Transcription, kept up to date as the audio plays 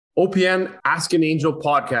OPN Ask an Angel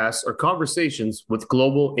podcasts are conversations with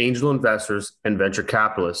global angel investors and venture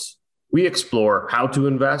capitalists. We explore how to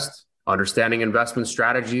invest, understanding investment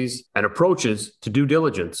strategies, and approaches to due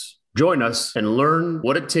diligence. Join us and learn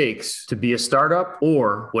what it takes to be a startup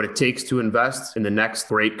or what it takes to invest in the next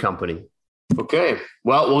great company. Okay,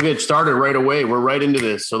 well, we'll get started right away. We're right into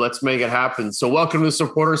this, so let's make it happen. So welcome to the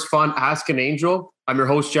Supporters Fund Ask an Angel. I'm your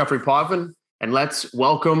host, Jeffrey Potvin. And let's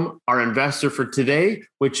welcome our investor for today,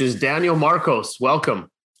 which is Daniel Marcos.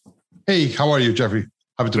 Welcome. Hey, how are you, Jeffrey?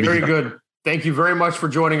 Happy to be here. Very good. Thank you very much for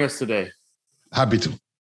joining us today. Happy to.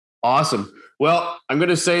 Awesome. Well, I'm going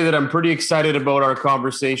to say that I'm pretty excited about our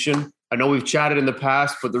conversation. I know we've chatted in the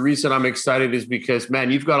past, but the reason I'm excited is because,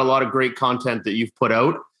 man, you've got a lot of great content that you've put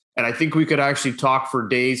out. And I think we could actually talk for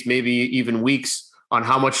days, maybe even weeks, on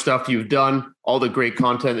how much stuff you've done, all the great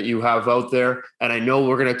content that you have out there. And I know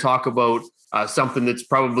we're going to talk about something that's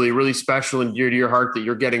probably really special and dear to your heart that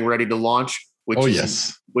you're getting ready to launch, which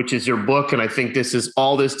is your book. And I think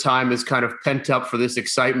all this time is kind of pent up for this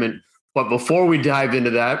excitement. But before we dive into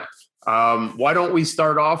that, why don't we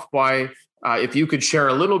start off by, if you could share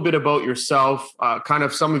a little bit about yourself, kind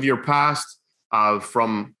of some of your past,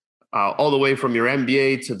 from all the way from your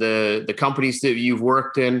MBA to the companies that you've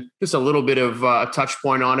worked in, just a little bit of a touch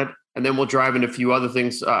point on it. And then we'll drive into a few other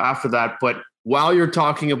things after that. But while you're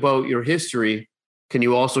talking about your history, can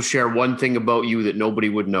you also share one thing about you that nobody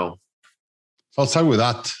would know? I'll start with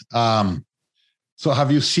that. So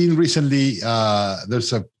have you seen recently,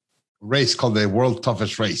 there's a race called the World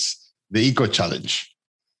Toughest Race, the Eco Challenge.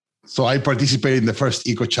 So I participated in the first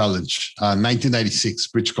Eco Challenge, 1996,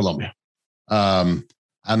 British Columbia.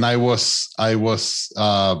 And I was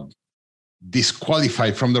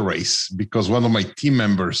disqualified from the race because one of my team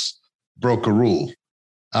members broke a rule.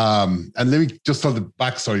 And let me just tell the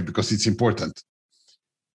backstory because it's important.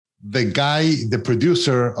 The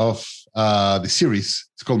producer of the series,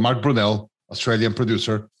 it's called Mark Brunell, Australian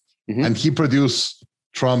producer, and he produced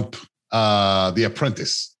Trump, The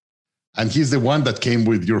Apprentice. And he's the one that came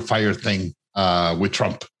with Your Fire thing with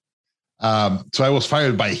Trump. So I was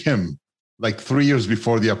fired by him like 3 years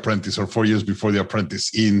before The Apprentice or 4 years before The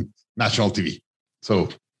Apprentice in national TV. So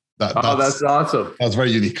that's awesome. That's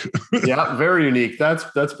very unique. Yeah, very unique.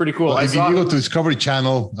 That's pretty cool. Well, if you go to Discovery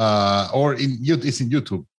Channel or it's in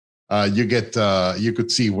YouTube, you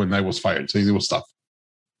could see when I was fired. So it was tough.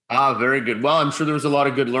 Very good. Well, I'm sure there was a lot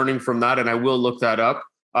of good learning from that, and I will look that up.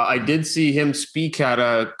 I did see him speak at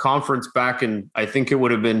a conference back in, I think it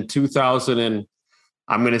would have been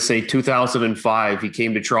 2005. He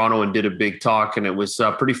came to Toronto and did a big talk, and it was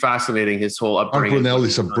pretty fascinating, his whole upbringing. Mark Brunell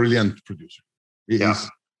is a brilliant producer.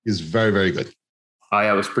 He's very, very good.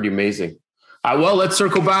 Yeah, it was pretty amazing. Well, let's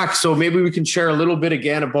circle back. So maybe we can share a little bit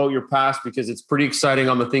again about your past because it's pretty exciting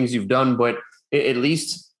on the things you've done, but at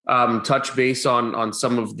least touch base on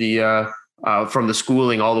some of the from the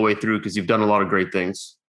schooling all the way through because you've done a lot of great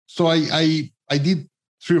things. So I did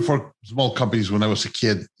 3 or 4 small companies when I was a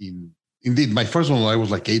kid. Indeed, my first one when I was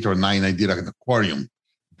like 8 or 9, I did an aquarium,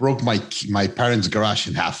 broke my parents' garage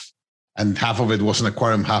in half, and half of it was an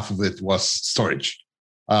aquarium, half of it was storage.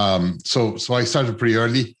 So I started pretty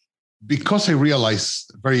early because I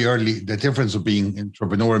realized very early the difference of being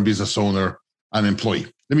entrepreneur and business owner and employee.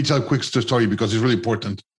 Let me tell a quick story because it's really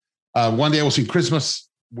important. One day I was in Christmas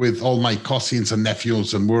with all my cousins and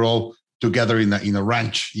nephews, and we're all together in a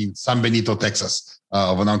ranch in San Benito, Texas,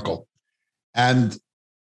 of an uncle. And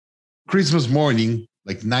Christmas morning,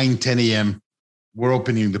 like 9, 10 a.m., we're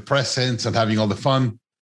opening the presents and having all the fun.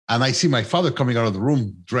 And I see my father coming out of the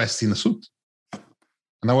room dressed in a suit.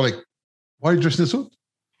 And I was like, why are you dressed in a suit?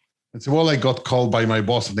 I said, well, I got called by my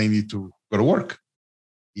boss and they need to go to work.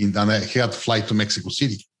 And he had to fly to Mexico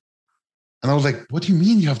City. And I was like, what do you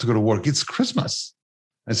mean you have to go to work? It's Christmas.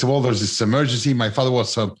 I said, well, there's this emergency. My father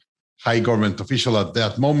was a high government official at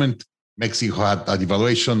that moment. Mexico had a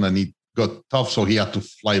devaluation and it got tough, so he had to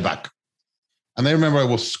fly back. And I remember I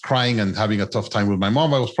was crying and having a tough time with my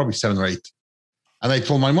mom. I was probably 7 or 8. And I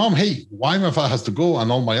told my mom, hey, why my father has to go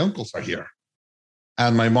and all my uncles are here?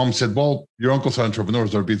 And my mom said, well, your uncles are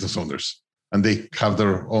entrepreneurs or business owners, and they have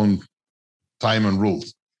their own time and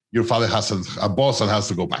rules. Your father has a boss and has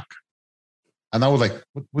to go back. And I was like,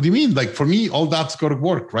 what do you mean? Like, for me, all that's got to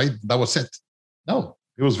work, right? That was it. No,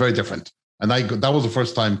 it was very different. And that was the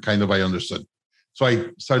first time kind of I understood. So I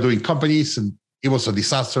started doing companies, and it was a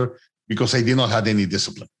disaster because I did not have any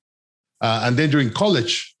discipline. And then during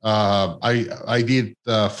college, I did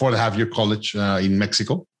 4.5-year college in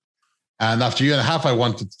Mexico. And after a year and a half, I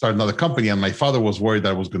wanted to start another company. And my father was worried that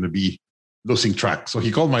I was going to be losing track. So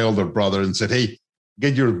he called my older brother and said, hey,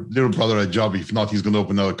 get your little brother a job. If not, he's going to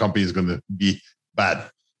open another company. It's going to be bad.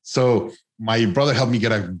 So my brother helped me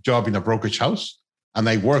get a job in a brokerage house, and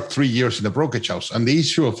I worked 3 years in the brokerage house. And the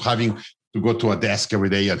issue of having to go to a desk every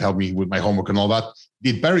day and help me with my homework and all that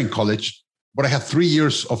did better in college, but I had 3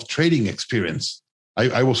 years of trading experience.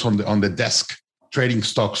 I was on the desk trading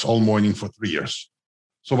stocks all morning for 3 years.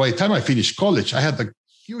 So by the time I finished college, I had a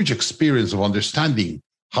huge experience of understanding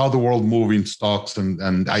how the world moved in stocks and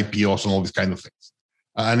IPOs and all these kind of things.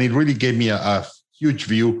 And it really gave me a huge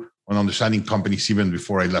view on understanding companies even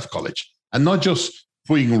before I left college. And not just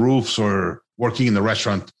putting roofs or working in a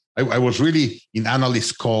restaurant. I was really in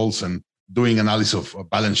analyst calls and doing analysis of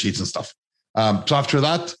balance sheets and stuff. So after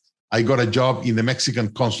that, I got a job in the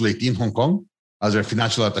Mexican consulate in Hong Kong as their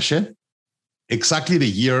financial attaché. Exactly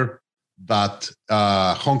the year that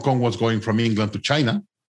Hong Kong was going from England to China.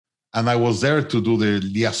 And I was there to do the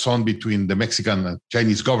liaison between the Mexican and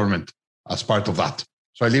Chinese government as part of that.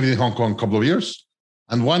 So I lived in Hong Kong a couple of years.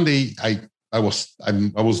 And one day I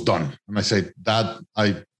was done. And I said, Dad,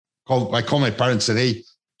 I called my parents and said, hey,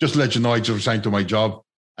 just to let you know, I just resigned to my job.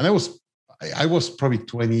 And I was probably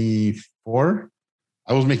 24.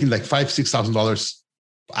 I was making like $5,000-$6,000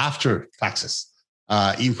 after taxes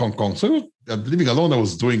in Hong Kong. So living alone, I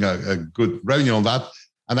was doing a good revenue on that.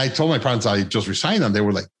 And I told my parents I just resigned, and they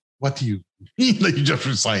were like, what do you mean that you just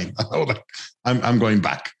resigned? I was like, I'm going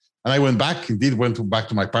back. And I went back, went back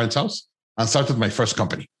to my parents' house and started my first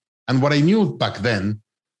company. And what I knew back then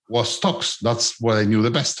was stocks. That's what I knew the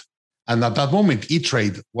best. And at that moment,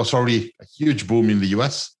 E-Trade was already a huge boom in the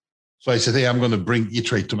US. So I said, hey, I'm going to bring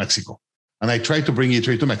E-Trade to Mexico. And I tried to bring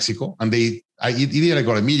E-Trade to Mexico. And I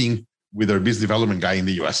got a meeting with their business development guy in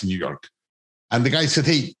the US, in New York. And the guy said,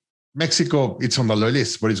 hey, Mexico, it's on the low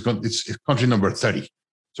list, but it's country number 30.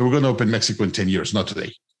 So we're going to open Mexico in 10 years, not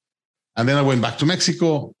today. And then I went back to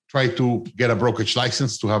Mexico, tried to get a brokerage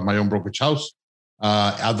license to have my own brokerage house.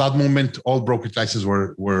 At that moment, all brokerage licenses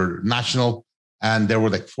were national, and there were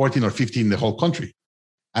like 14 or 15 in the whole country.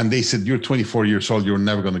 And they said, you're 24 years old, you're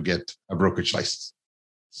never going to get a brokerage license.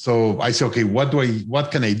 So I said, okay,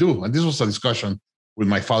 what can I do? And this was a discussion with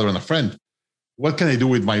my father and a friend. What can I do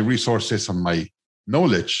with my resources and my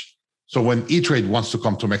knowledge? So when E-Trade wants to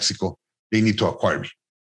come to Mexico, they need to acquire me.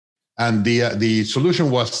 And the solution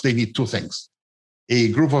was they need two things: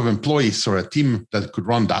 a group of employees or a team that could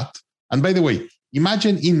run that. And by the way,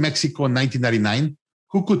 imagine in Mexico in 1999,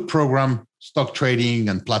 who could program stock trading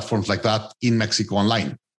and platforms like that in Mexico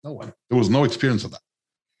online? No one. There was no experience of that.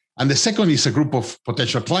 And the second is a group of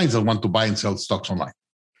potential clients that want to buy and sell stocks online.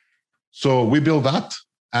 So we built that.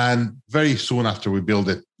 And very soon after we built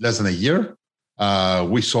it, less than a year,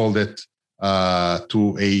 we sold it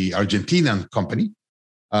to a Argentinian company.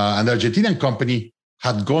 And the Argentinian company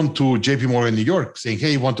had gone to JP Morgan, New York, saying,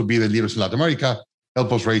 hey, you want to be the leaders in Latin America, help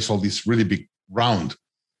us raise all this really big round.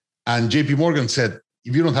 And JP Morgan said,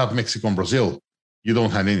 if you don't have Mexico and Brazil, you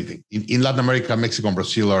don't have anything. In Latin America, Mexico and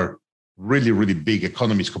Brazil are really, really big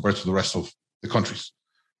economies compared to the rest of the countries.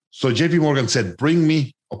 So JP Morgan said, bring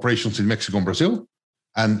me operations in Mexico and Brazil,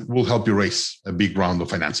 and we'll help you raise a big round of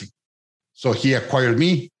financing. So he acquired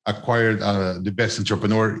me, the best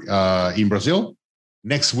entrepreneur in Brazil.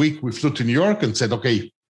 Next week, we flew to New York and said,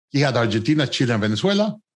 okay, he had Argentina, Chile, and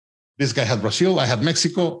Venezuela. This guy had Brazil. I had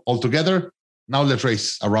Mexico all together. Now let's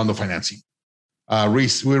raise a round of financing.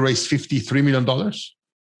 We raised $53 million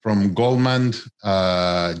from Goldman,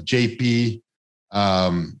 JP,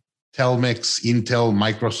 Telmex, Intel,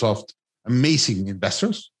 Microsoft, amazing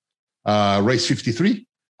investors. Raised 53.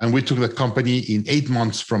 And we took the company in 8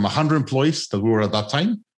 months from 100 employees that we were at that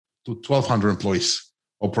time to 1,200 employees.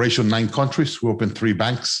 Operation 9 countries. We opened 3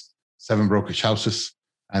 banks, 7 brokerage houses,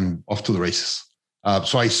 and off to the races.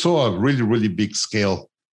 So I saw a really, really big scale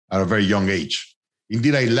at a very young age.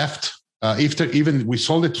 Indeed, I left. We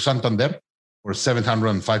sold it to Santander for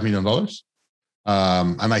 $705 million.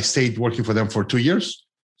 And I stayed working for them for 2 years.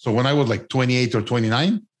 So when I was like 28 or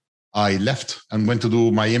 29, I left and went to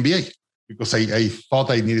do my MBA because I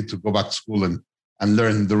thought I needed to go back to school and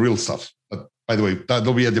learn the real stuff. But by the way,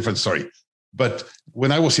 that'll be a different story. But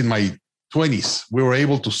when I was in my 20s, we were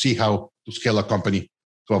able to see how to scale a company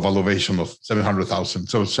to a valuation of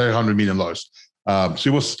 $700 million.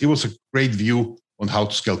 So it was a great view on how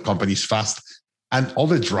to scale companies fast and all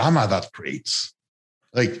the drama that creates.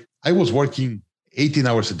 Like I was working 18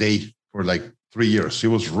 hours a day for like 3 years. It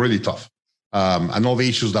was really tough. And all the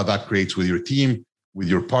issues that creates with your team, with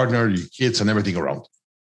your partner, your kids, and everything around.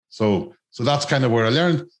 So that's kind of where I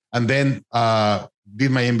learned. And then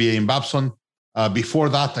did my MBA in Babson. Before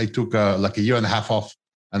that, I took like a year and a half off,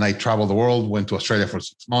 and I traveled the world, went to Australia for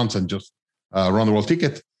 6 months and just run the world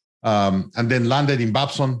ticket. And then landed in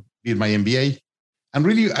Babson, did my MBA. And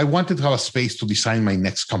really, I wanted to have a space to design my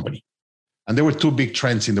next company. And there were two big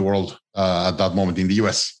trends in the world at that moment in the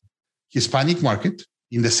US. Hispanic market,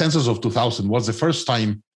 in the census of 2000, was the first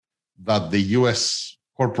time that the US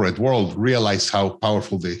corporate world realized how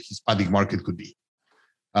powerful the Hispanic market could be.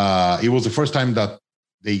 It was the first time that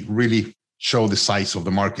they really showed the size of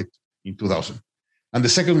the market in 2000. And the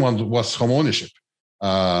second one was home ownership.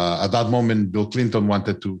 At that moment, Bill Clinton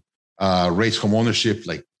wanted to raise home ownership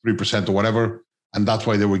like 3% or whatever. And that's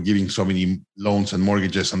why they were giving so many loans and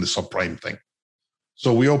mortgages on the subprime thing.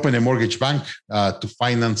 So we opened a mortgage bank to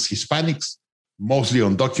finance Hispanics, mostly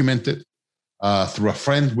undocumented. Through a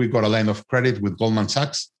friend, we got a line of credit with Goldman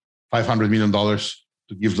Sachs, $500 million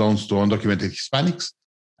to give loans to undocumented Hispanics.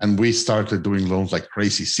 And we started doing loans like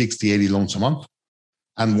crazy, 60, 80 loans a month.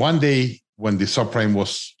 And one day when the subprime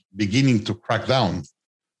was beginning to crack down,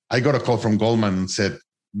 I got a call from Goldman and said,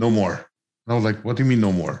 no more. And I was like, what do you mean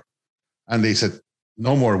no more? And they said,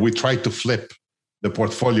 no more. We tried to flip the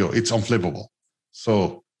portfolio. It's unflippable.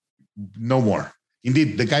 So no more.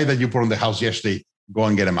 Indeed, the guy that you put on the house yesterday, go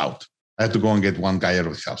and get him out. I had to go and get one guy out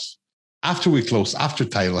of his house. After we close, after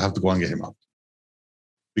title, I have to go and get him out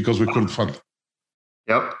because we couldn't fund.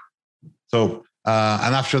 Yep. So,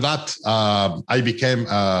 and after that, I became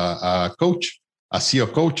a coach, a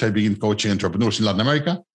CEO coach. I began coaching entrepreneurs in Latin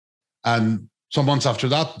America. And some months after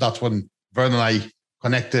that, that's when Vern and I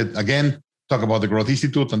connected again, talk about the Growth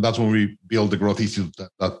Institute. And that's when we built the Growth Institute.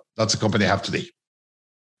 That's the company I have today.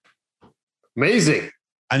 Amazing.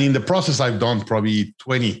 And in the process, I've done probably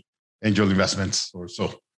 20 angel investments or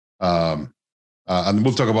so. And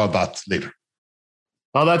we'll talk about that later.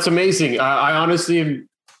 Oh, that's amazing. I honestly am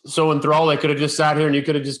so enthralled. I could have just sat here and you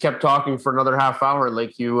could have just kept talking for another half hour.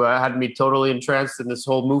 Like you had me totally entranced in this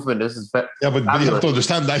whole movement. This is but you have to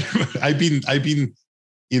understand that I've been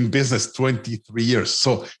in business 23 years.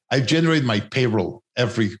 So I generate my payroll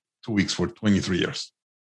every 2 weeks for 23 years.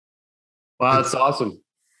 Wow, that's awesome.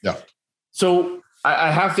 Yeah. So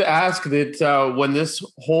I have to ask that when this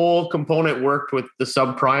whole component worked with the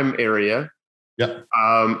subprime area, yeah,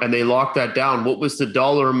 and they locked that down, what was the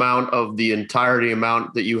dollar amount of the entirety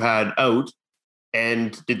amount that you had out?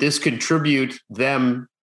 And did this contribute them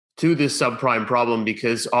to this subprime problem?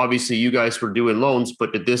 Because obviously you guys were doing loans,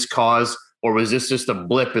 but did this cause, or was this just a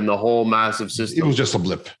blip in the whole massive system? It was just a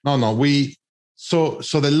blip. No. So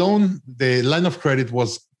the line of credit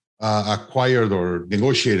was acquired or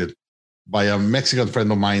negotiated by a Mexican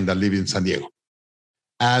friend of mine that lived in San Diego.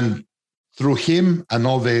 And through him and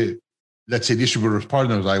all the, let's say, distributors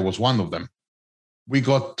partners, I was one of them, we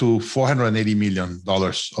got to $480 million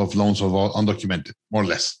of loans of undocumented, more or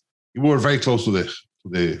less. We were very close to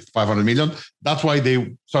the 500 million. That's why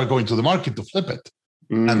they started going to the market to flip it.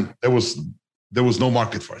 And there was no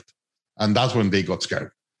market for it. And that's when they got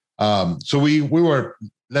scared. So we were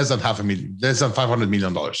less than $500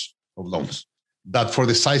 million of loans. That for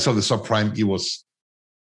the size of the subprime, it was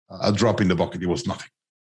a drop in the bucket. It was nothing.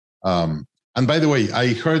 And by the way,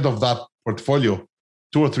 I heard of that portfolio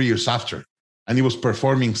 2 or 3 years after, and it was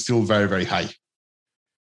performing still very, very high.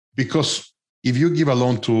 Because if you give a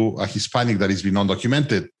loan to a Hispanic that has been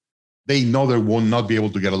undocumented, they know they will not be able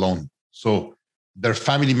to get a loan. So their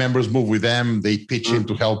family members move with them, they pitch in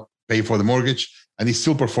to help pay for the mortgage, and it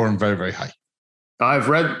still performed very, very high. I've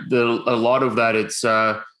read a lot of that. It's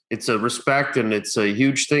a respect, and it's a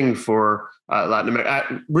huge thing for Latin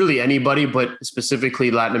America, really anybody, but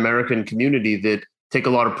specifically Latin American community that take a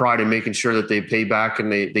lot of pride in making sure that they pay back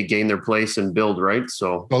and they gain their place and build, right?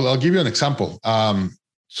 So, well, I'll give you an example.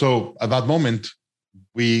 So at that moment,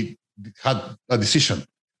 we had a decision.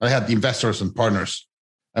 I had investors and partners,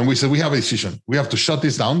 and we said, we have a decision. We have to shut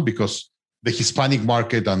this down because the Hispanic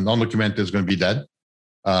market and undocumented is going to be dead.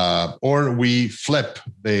 Or we flip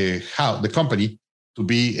the company to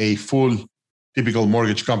be a full typical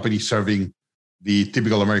mortgage company serving the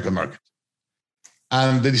typical American market.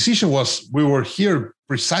 And the decision was, we were here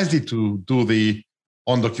precisely to do the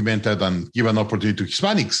undocumented and give an opportunity to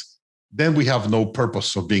Hispanics. Then we have no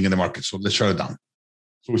purpose of being in the market. So let's shut it down.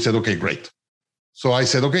 So we said, okay, great. So I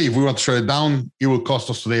said, okay, if we want to shut it down, it will cost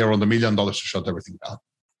us today around $1 million to shut everything down.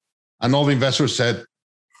 And all the investors said,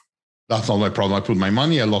 that's not my problem. I put my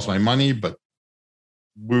money, I lost my money, but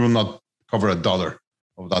we will not cover $1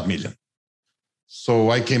 of that $1 million.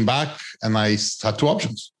 So I came back and I had two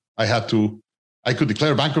options. I could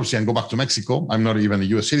declare bankruptcy and go back to Mexico. I'm not even a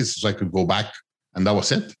US citizen, so I could go back and that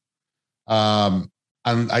was it. And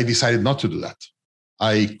I decided not to do that.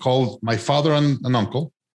 I called my father and an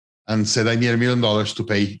uncle and said, I need $1 million to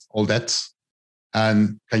pay all debts.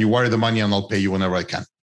 And can you wire the money and I'll pay you whenever I can.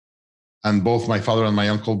 And both my father and my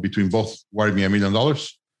uncle, between both, wired me $1 million.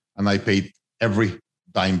 And I paid every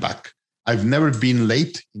dime back. I've never been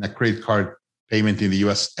late in a credit card payment in the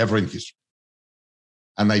US ever in history.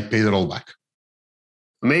 And I paid it all back.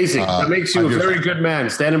 Amazing. That makes you a very good man,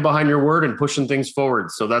 standing behind your word and pushing things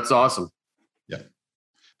forward. So that's awesome. Yeah.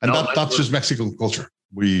 And that's just Mexican culture.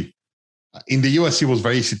 In the US, it was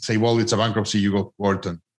very easy to say, well, it's a bankruptcy, you go to court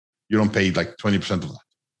and you don't pay like 20% of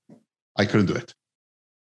that. I couldn't do it.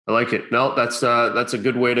 I like it. No, that's a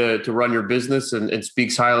good way to run your business and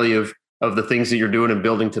speaks highly of the things that you're doing and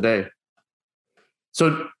building today.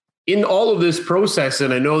 So in all of this process,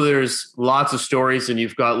 and I know there's lots of stories and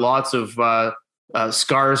you've got lots of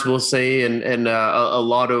scars, we'll say, and a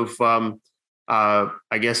lot of,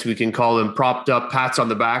 I guess we can call them propped up pats on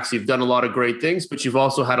the backs. You've done a lot of great things, but you've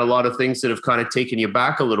also had a lot of things that have kind of taken you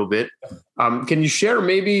back a little bit. Can you share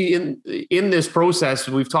maybe in this process,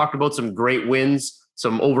 we've talked about some great wins,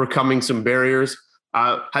 some overcoming some barriers.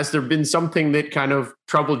 Has there been something that kind of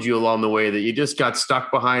troubled you along the way that you just got stuck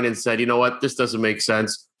behind and said, you know what, this doesn't make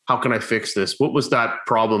sense. How can I fix this? What was that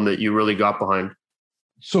problem that you really got behind?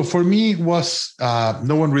 So for me, it was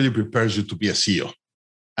no one really prepares you to be a CEO.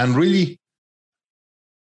 And really,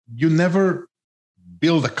 you never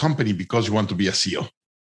build a company because you want to be a CEO.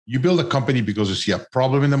 You build a company because you see a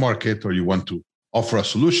problem in the market or you want to offer a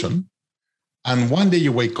solution. And one day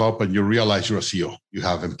you wake up and you realize you're a CEO. You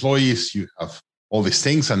have employees, you have all these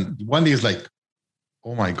things. And one day it's like,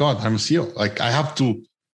 oh my God, I'm a CEO. Like I have to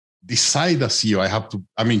decide a CEO.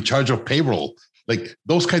 I'm in charge of payroll. Like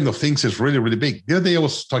those kind of things is really, really big. The other day I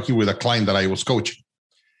was talking with a client that I was coaching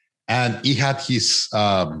and he had his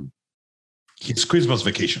Christmas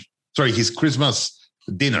vacation. His Christmas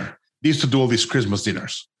dinner. They used to do all these Christmas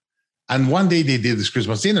dinners. And one day they did this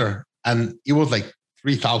Christmas dinner and it was like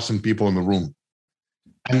 3,000 people in the room.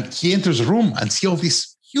 And he enters the room and see all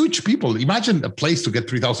these huge people. Imagine a place to get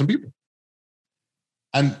 3,000 people.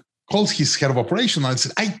 And calls his head of operation and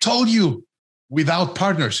said, I told you without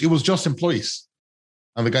partners, it was just employees.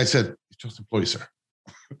 And the guy said, it's just employees, sir.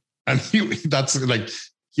 And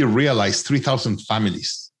he realized 3,000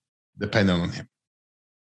 families depended on him.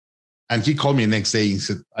 And he called me the next day and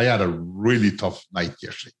said, I had a really tough night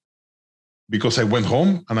yesterday because I went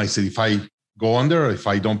home and I said, if I go under, if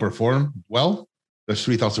I don't perform well, there's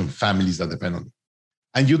 3,000 families that depend on me.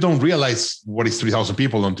 And you don't realize what is 3,000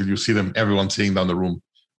 people until you see them, everyone sitting down the room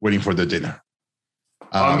waiting for the dinner.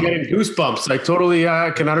 I'm getting goosebumps. I totally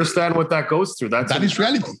can understand what that goes through. That is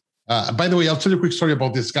reality. By the way, I'll tell you a quick story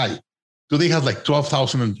about this guy. Today has like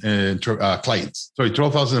 12,000 clients.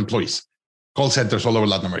 12,000 employees, call centers all over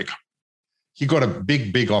Latin America. He got a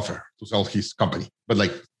big offer to sell his company, but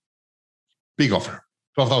like big offer,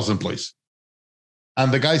 12,000 employees.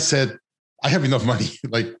 And the guy said, I have enough money.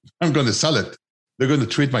 Like I'm going to sell it. They're going to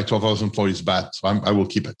treat my 12,000 employees bad. So I will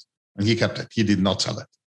keep it. And he kept it. He did not sell it.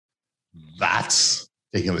 That's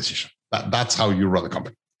taking a decision. That's how you run a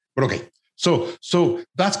company. But okay. So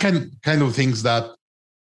that's kind of things that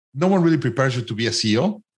no one really prepares you to be a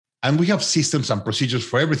CEO. And we have systems and procedures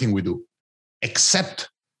for everything we do, except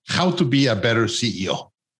how to be a better CEO.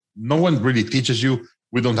 No one really teaches you.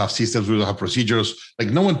 We don't have systems. We don't have procedures. Like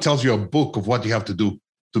no one tells you a book of what you have to do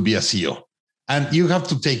to be a CEO. And you have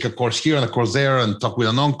to take a course here and a course there and talk with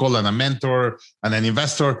an uncle and a mentor and an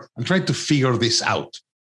investor and try to figure this out.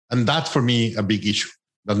 And that's for me a big issue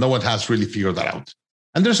that no one has really figured that out.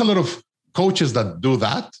 And there's a lot of coaches that do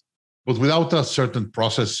that, but without a certain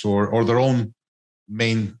process or their own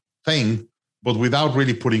main thing, but without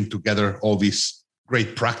really putting together all these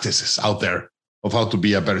great practices out there of how to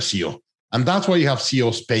be a better CEO. And that's why you have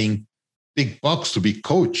CEOs paying big bucks to be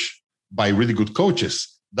coached by really good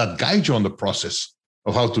coaches that guide you on the process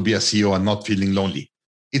of how to be a CEO and not feeling lonely.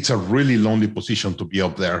 It's a really lonely position to be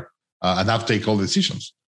up there and have to take all the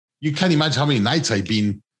decisions. You can't imagine how many nights I've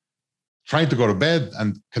been trying to go to bed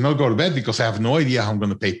and cannot go to bed because I have no idea how I'm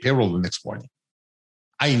going to pay payroll the next morning.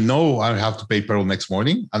 I know I have to pay payroll next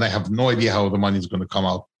morning and I have no idea how the money is going to come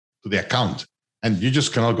out to the account. And you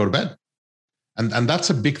just cannot go to bed. And that's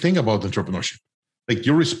a big thing about entrepreneurship. Like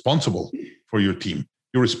you're responsible for your team.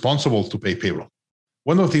 You're responsible to pay payroll.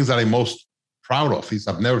 One of the things that I'm most proud of is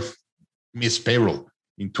I've never missed payroll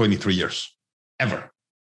in 23 years, ever.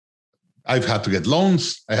 I've had to get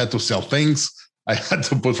loans. I had to sell things. I had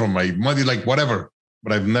to put from my money, like whatever,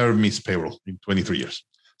 but I've never missed payroll in 23 years.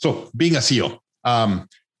 So being a CEO.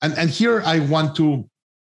 And here I want to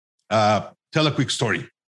tell a quick story.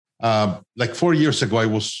 Like 4 years ago, I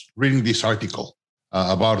was reading this article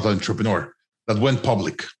about an entrepreneur that went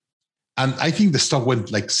public. And I think the stock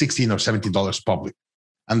went like $16 or $17 public.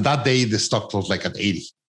 And that day, the stock closed like at 80.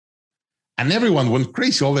 And everyone went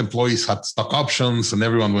crazy. All the employees had stock options and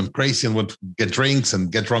everyone went crazy and went to get drinks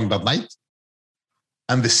and get drunk that night.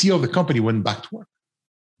 And the CEO of the company went back to work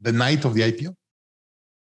the night of the IPO.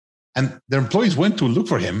 And their employees went to look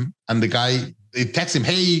for him. And the guy, they text him,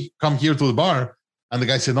 hey, come here to the bar. And the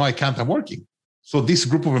guy said, no, I can't, I'm working. So this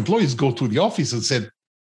group of employees go to the office and said,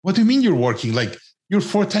 what do you mean you're working? Like, you're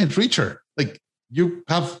 4 times richer. Like, you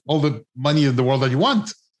have all the money in the world that you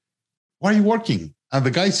want. Why are you working? And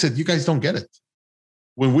the guy said, you guys don't get it.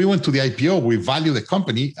 When we went to the IPO, we value the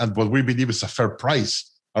company and what we believe is a fair price,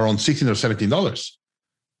 around $16 or $17.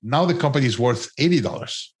 Now the company is worth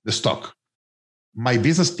 $80, the stock. My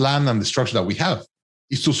business plan and the structure that we have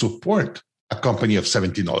is to support a company of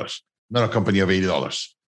 $17, not a company of $80.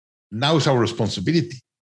 Now it's our responsibility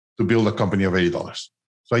to build a company of $80.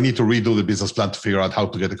 So I need to redo the business plan to figure out how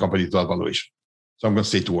to get the company to that valuation. So I'm going to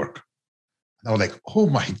stay to work. And I was like, oh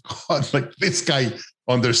my God, like this guy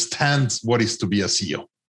understands what is to be a CEO.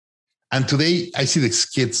 And today I see these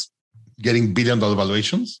kids getting billion-dollar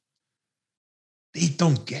valuations. They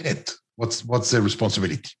don't get it. What's their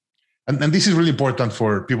responsibility? And this is really important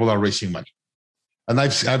for people that are raising money. And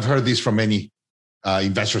I've heard this from many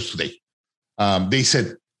investors today. They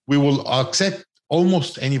said, we will accept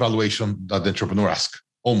almost any valuation that the entrepreneur asks,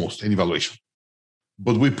 almost any valuation.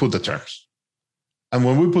 But we put the terms. And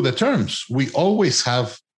when we put the terms, we always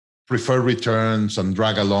have preferred returns and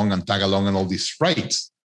drag along and tag along and all these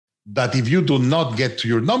rights that if you do not get to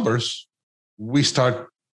your numbers, we start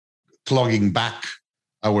clogging back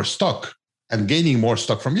our stock and gaining more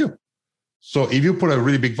stock from you. So if you put a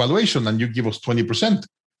really big valuation and you give us 20%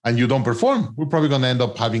 and you don't perform, we're probably going to end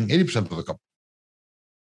up having 80% of the company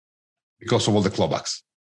because of all the clawbacks.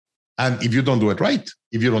 And if you don't do it right,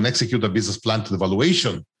 if you don't execute a business plan to the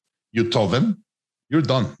valuation you told them, you're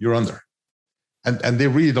done, you're under. And they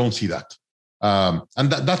really don't see that. And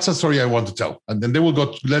that's a story I want to tell. And then they will go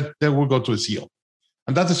to a CEO.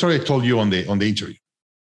 And that's the story I told you on the interview.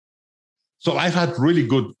 So I've had really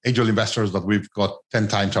good angel investors that we've got 10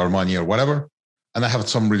 times our money or whatever. And I have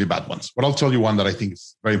some really bad ones. But I'll tell you one that I think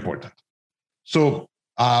is very important. So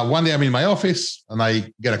one day I'm in my office and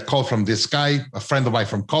I get a call from this guy, a friend of mine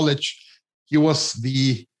from college. He was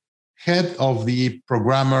the head of the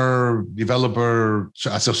Programmer Developer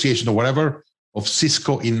Association or whatever of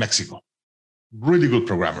Cisco in Mexico. Really good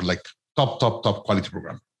programmer, like top quality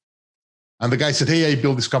programmer. And the guy said, hey, I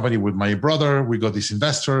built this company with my brother. We got these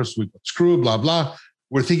investors. We got screwed, blah, blah.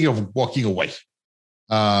 We're thinking of walking away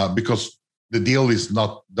because the deal is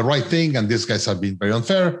not the right thing. And these guys have been very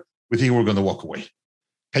unfair. We think we're going to walk away.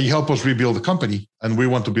 Can you help us rebuild the company? And we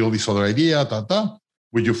want to build this other idea.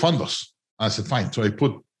 Would you fund us? I said, fine. So I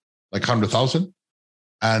put like 100,000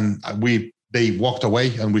 and they walked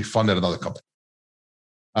away and we funded another company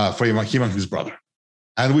for him and his brother.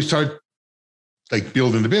 And we started like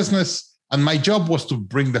building the business. And my job was to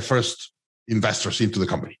bring the first investors into the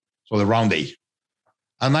company. So the round A.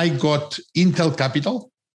 And I got Intel Capital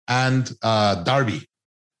and Darby.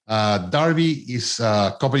 Darby is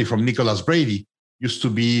a company from Nicholas Brady, used to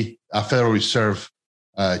be a Federal Reserve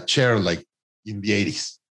chair like in the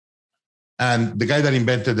 80s. And the guy that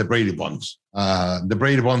invented the Brady bonds. The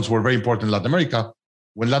Brady bonds were very important in Latin America.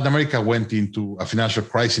 When Latin America went into a financial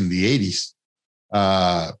crisis in the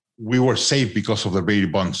 80s, we were safe because of the Brady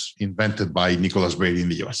bonds invented by Nicholas Brady in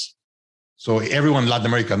the US. So everyone in Latin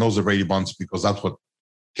America knows the Brady bonds because that's what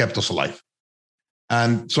kept us alive.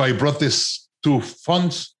 And so I brought these 2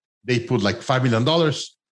 funds. They put like $5 million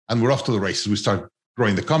and we're off to the races. We start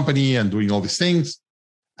growing the company and doing all these things.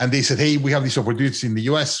 And they said, hey, we have these opportunities in the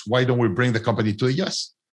US. Why don't we bring the company to the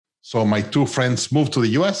US? So my 2 friends moved to the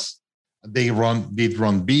US. They did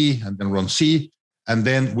run B and then run C. And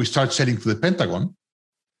then we start selling to the Pentagon.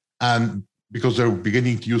 And because they're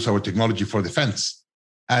beginning to use our technology for defense.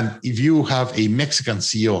 And if you have a Mexican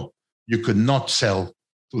CEO, you could not sell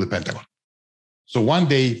to the Pentagon. So one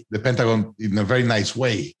day, the Pentagon, in a very nice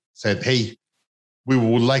way, said, hey, we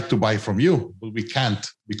would like to buy from you, but we can't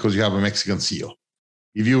because you have a Mexican CEO.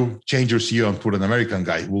 If you change your CEO and put an American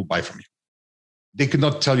guy, we'll buy from you. They could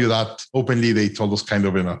not tell you that openly. They told us kind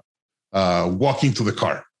of in a walking to the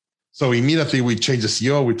car. So immediately we changed the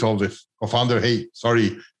CEO. We told the co-founder, hey,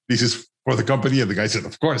 sorry, this is for the company. And the guy said,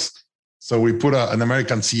 of course. So we put an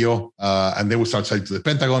American CEO and then we started selling to the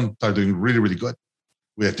Pentagon, started doing really, really good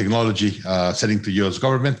with the technology, selling to US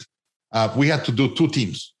government. We had to do 2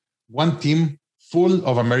 teams. One team full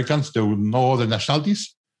of Americans, there were no other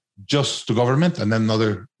nationalities, just to government, and then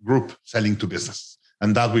another group selling to business.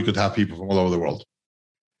 And that we could have people from all over the world.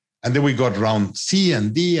 And then we got round C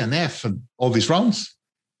and D and F and all these rounds.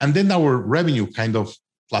 And then our revenue kind of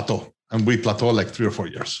plateaued. And we plateaued like 3 or 4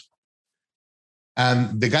 years.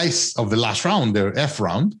 And the guys of the last round, their F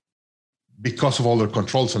round, because of all their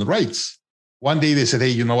controls and rights, One day they said, hey,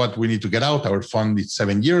 you know what? We need to get out. Our fund is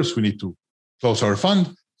 7 years. We need to close our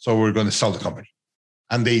fund. So we're going to sell the company.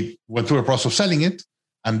 And they went through a process of selling it.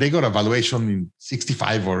 And they got a valuation in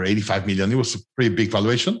 65 or 85 million. It was a pretty big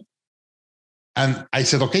valuation. And I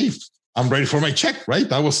said, okay, I'm ready for my check, right?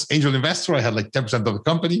 I was angel investor. I had like 10% of the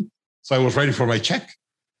company. So I was ready for my check.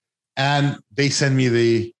 And they sent me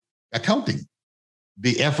the accounting.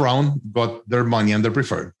 The F round got their money under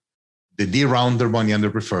preferred. The D round, their money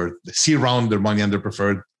under preferred. The C round, their money under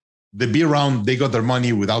preferred. The B round, they got their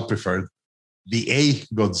money without preferred. The A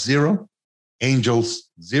got 0. Angels,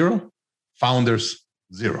 0. Founders,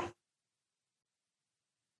 0.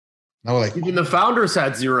 Now, like, even the founders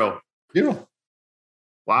had 0. 0.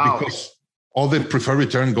 Wow. Because all the preferred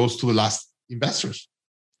return goes to the last investors.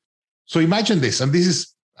 So imagine this, and this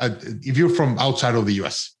is, if you're from outside of the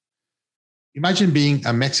US, imagine being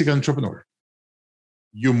a Mexican entrepreneur.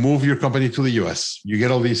 You move your company to the US, you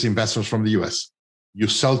get all these investors from the US, you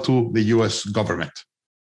sell to the US government.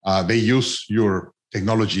 They use your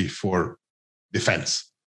technology for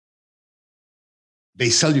defense. They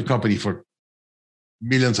sell your company for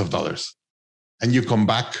millions of dollars, and you come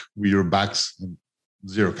back with your bags and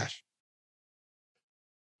 0 cash.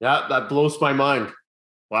 Yeah, that blows my mind.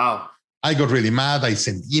 Wow. I got really mad. I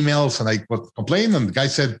sent emails and I complained, and the guy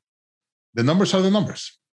said, the numbers are the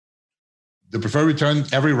numbers. The preferred return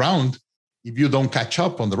every round, if you don't catch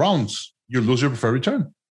up on the rounds, you lose your preferred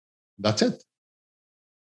return. That's it.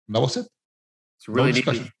 That was it. It's really neat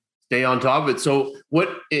to stay on top of it. So what,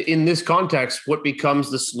 in this context, what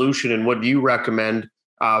becomes the solution, and what do you recommend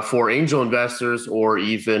for angel investors or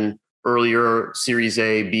even earlier Series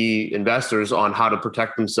A, B investors on how to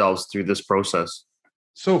protect themselves through this process?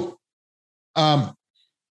 So the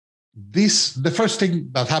first thing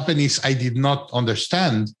that happened is I did not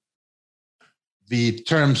understand the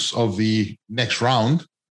terms of the next round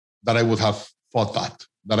that I would have thought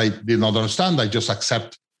that I did not understand. I just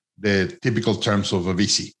accept the typical terms of a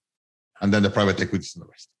VC and then the private equities and the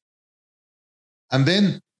rest. And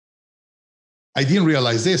then I didn't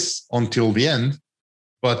realize this until the end,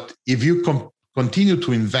 but if you continue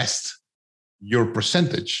to invest your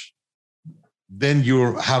percentage, then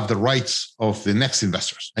you have the rights of the next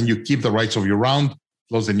investors, and you keep the rights of your round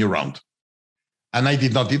plus the new round. And I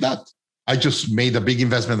did not do that. I just made a big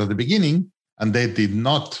investment at the beginning, and they did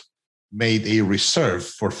not made a reserve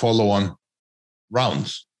for follow-on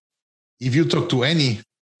rounds. If you talk to any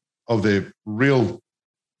of the real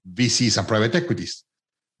VCs and private equities,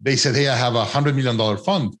 they said, hey, I have $100 million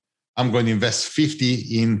fund. I'm going to invest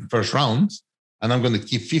 50 in first rounds, and I'm going to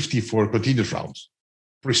keep 50 for continuous rounds.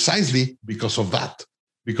 Precisely because of that,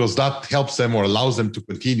 because that helps them or allows them to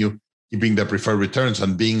continue keeping their preferred returns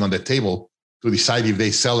and being on the table to decide if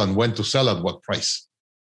they sell and when to sell at what price.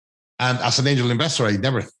 And as an angel investor, I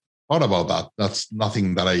never thought about that. That's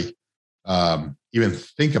nothing that I even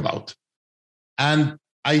think about. And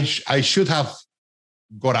I should have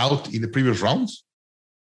got out in the previous rounds,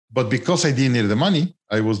 but because I didn't need the money,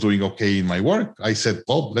 I was doing okay in my work. I said,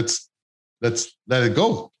 well, let's let it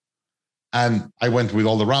go. And I went with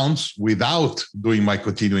all the rounds without doing my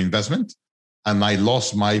continuing investment, and I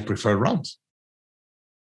lost my preferred rounds.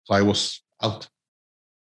 So I was out.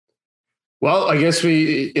 Well, I guess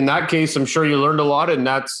in that case, I'm sure you learned a lot, and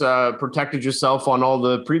that's protected yourself on all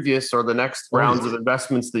the previous or the next rounds of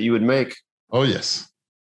investments that you would make. Oh, yes.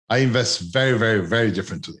 I invest very, very, very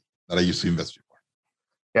different today than I used to invest before.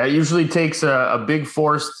 Yeah, it usually takes a big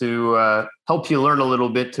force to help you learn a little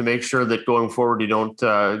bit to make sure that going forward you don't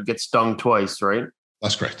get stung twice, right?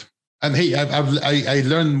 That's correct. And hey, I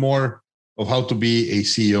learned more of how to be a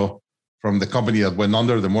CEO from the company that went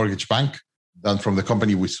under, the mortgage bank, than from the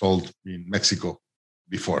company we sold in Mexico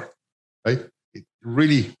before, right? It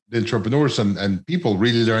really, the entrepreneurs and people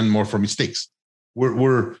really learn more from mistakes.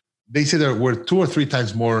 They say that we're 2 or 3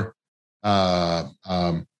 times more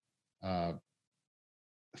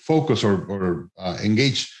focus or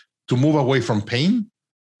engage to move away from pain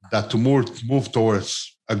than to move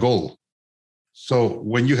towards a goal. So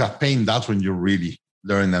when you have pain, that's when you really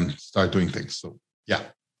learn and start doing things. So yeah.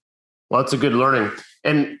 Well, that's a good learning.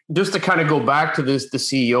 And just to kind of go back to the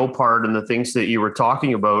CEO part and the things that you were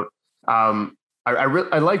talking about,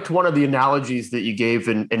 I liked one of the analogies that you gave,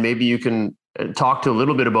 and maybe you can talk to a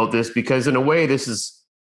little bit about this, because in a way, this is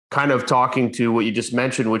kind of talking to what you just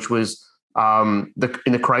mentioned, which was in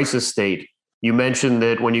the crisis state. You mentioned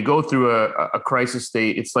that when you go through a crisis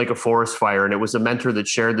state, it's like a forest fire, and it was a mentor that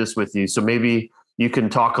shared this with you. So maybe you can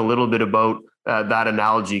talk a little bit about that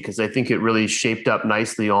analogy, because I think it really shaped up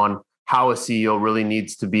nicely on how a CEO really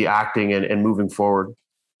needs to be acting and moving forward.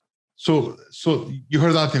 So you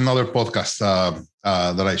heard that in another podcast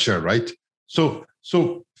that I shared, right? So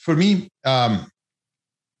for me,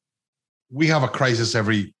 we have a crisis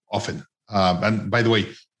every often. And by the way,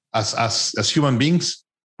 as human beings,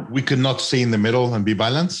 we cannot stay in the middle and be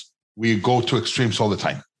balanced. We go to extremes all the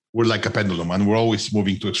time. We're like a pendulum, and we're always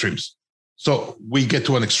moving to extremes. So we get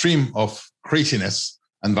to an extreme of craziness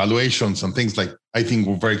and valuations and things like, I think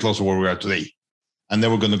we're very close to where we are today. And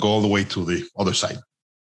then we're going to go all the way to the other side.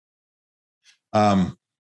 And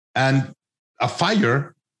a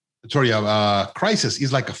crisis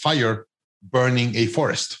is like a fire burning a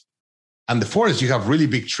forest. And the forest, you have really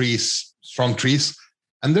big trees, strong trees,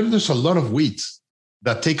 and then there's a lot of weeds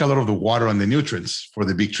that take a lot of the water and the nutrients for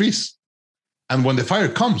the big trees. And when the fire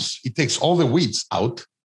comes, it takes all the weeds out,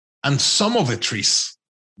 and some of the trees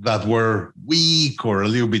that were weak or a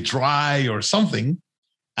little bit dry or something,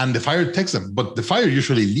 and the fire takes them. But the fire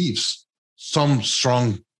usually leaves some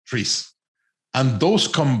strong trees. And those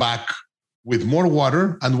come back with more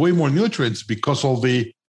water and way more nutrients because all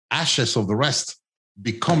the ashes of the rest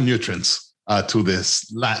become nutrients to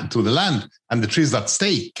the land. And the trees that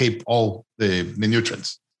stay keep all the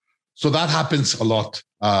nutrients. So that happens a lot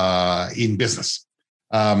in business.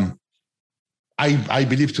 I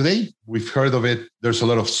believe today, we've heard of it, there's a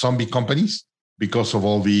lot of zombie companies because of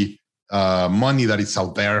all the money that is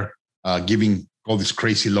out there, giving all these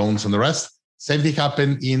crazy loans and the rest. Same thing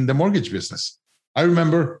happened in the mortgage business. I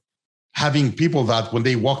remember having people that when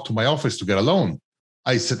they walked to my office to get a loan,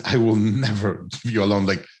 I said, I will never give you a loan.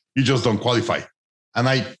 Like, you just don't qualify. And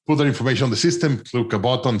I put that information on the system, click a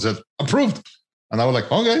button, said, approved. And I was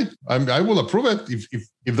like, okay, I will approve it.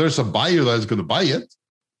 If there's a buyer that is going to buy it,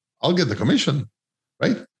 I'll get the commission,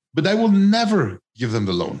 right? But I will never give them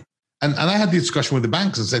the loan. And I had this discussion with the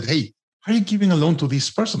banks and said, hey, are you giving a loan to this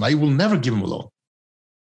person? I will never give him a loan.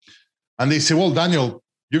 And they say, well, Daniel,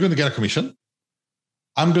 you're going to get a commission.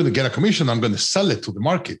 I'm going to get a commission. I'm going to sell it to the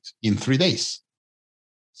market in 3 days.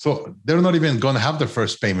 So they're not even going to have their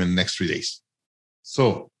first payment in the next 3 days.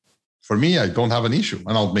 So for me, I don't have an issue,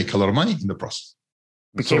 and I'll make a lot of money in the process.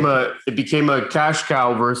 It became a cash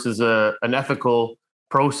cow versus an ethical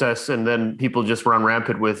process, and then people just run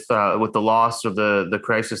rampant with the loss of the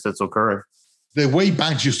crisis that's occurring. The way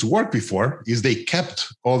banks used to work before is they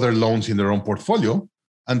kept all their loans in their own portfolio,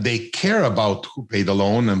 and they care about who paid the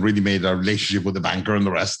loan and really made a relationship with the banker and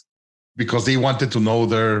the rest because they wanted to know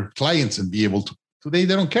their clients and be able to. Today,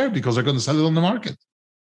 they don't care because they're going to sell it on the market.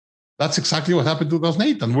 That's exactly what happened in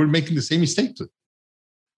 2008, and we're making the same mistake too.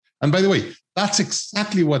 And by the way, that's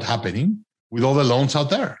exactly what's happening with all the loans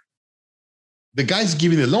out there. The guys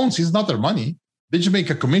giving the loans is not their money. They just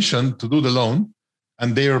make a commission to do the loan,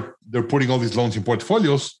 and they're putting all these loans in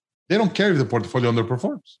portfolios. They don't care if the portfolio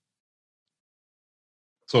underperforms.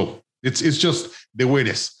 So it's just the way it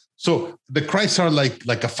is. So the crises are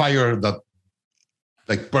like a fire that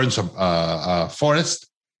like burns a forest,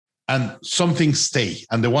 and some things stay.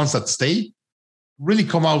 And the ones that stay really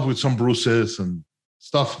come out with some bruises and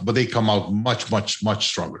stuff, but they come out much, much, much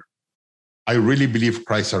stronger. I really believe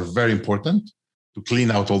crises are very important to clean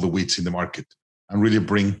out all the weeds in the market and really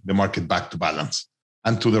bring the market back to balance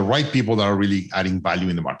and to the right people that are really adding value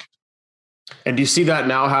in the market. And do you see that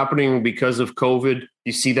now happening because of COVID? Do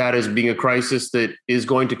you see that as being a crisis that is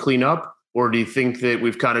going to clean up? Or do you think that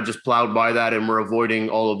we've kind of just plowed by that and we're avoiding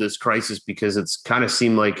all of this crisis because it's kind of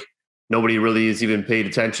seemed like nobody really has even paid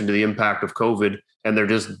attention to the impact of COVID and they're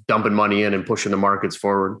just dumping money in and pushing the markets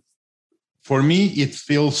forward? For me, it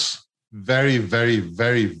feels very, very,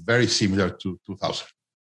 very, very similar to 2000.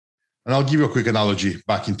 And I'll give you a quick analogy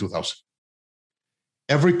back in 2000.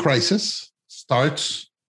 Every crisis starts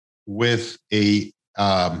with a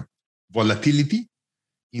volatility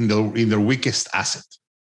in their weakest asset.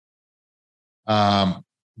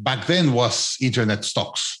 Back then was internet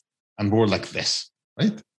stocks, and we were like this,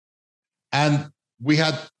 right? And we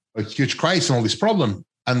had a huge crisis and all this problem,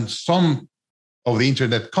 and some of the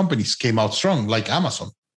internet companies came out strong, like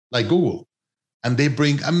Amazon, like Google, and they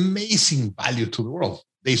bring amazing value to the world.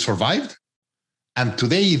 They survived, and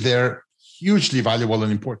today they're hugely valuable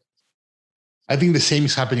and important. I think the same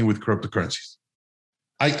is happening with cryptocurrencies.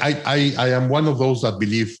 I am one of those that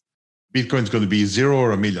believe Bitcoin is going to be 0 or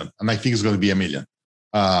 1 million, and I think it's going to be 1 million.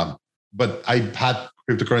 But I've had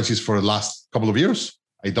cryptocurrencies for the last couple of years.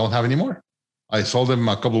 I don't have any more. I sold them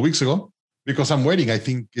a couple of weeks ago because I'm waiting. I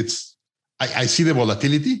think I see the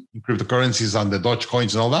volatility in cryptocurrencies and the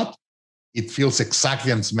Dogecoins and all that. It feels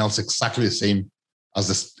exactly and smells exactly the same as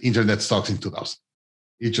the internet stocks in 2000.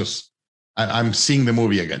 I'm seeing the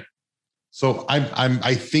movie again. So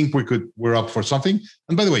I think we're up for something.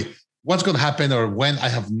 And by the way, what's going to happen or when, I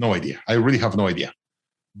have no idea. I really have no idea.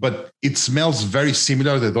 But it smells very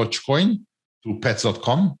similar, the Dogecoin, to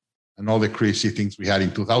pets.com and all the crazy things we had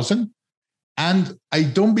in 2000. And I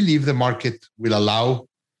don't believe the market will allow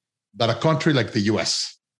that a country like the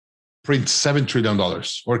US prints $7 trillion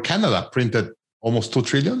or Canada printed almost $2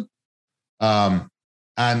 trillion.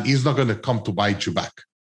 And is not going to come to bite you back.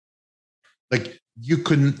 Like you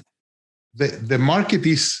couldn't, the market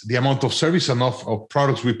is the amount of service and of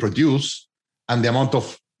products we produce and the amount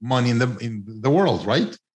of money in the world,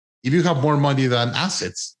 right? If you have more money than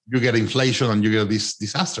assets, you get inflation and you get this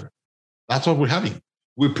disaster. That's what we're having.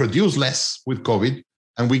 We produce less with COVID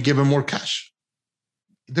and we give them more cash.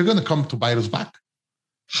 They're going to come to bite us back.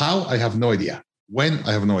 How? I have no idea. When?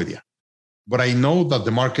 I have no idea. But I know that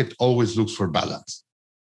the market always looks for balance.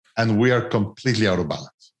 And we are completely out of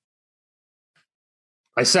balance.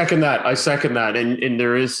 I second that. And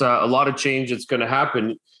there is a lot of change that's going to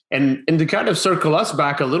happen. And to kind of circle us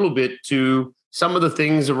back a little bit to some of the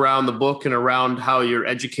things around the book and around how you're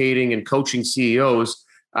educating and coaching CEOs,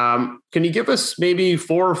 can you give us maybe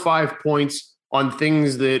 4 or 5 points on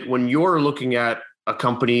things that when you're looking at a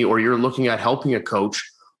company or you're looking at helping a coach,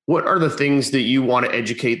 what are the things that you want to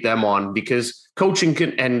educate them on? Because coaching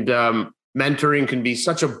and mentoring can be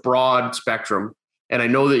such a broad spectrum. And I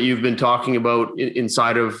know that you've been talking about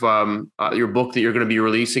inside of your book that you're going to be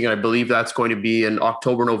releasing. And I believe that's going to be in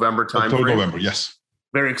October, November time. November, yes.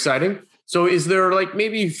 Very exciting. So is there like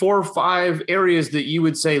maybe 4 or 5 areas that you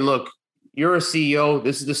would say, look, you're a CEO.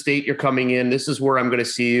 This is the state you're coming in. This is where I'm going to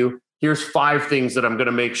see you. Here's 5 things that I'm going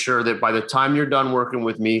to make sure that by the time you're done working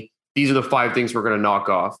with me, these are the 5 things we're going to knock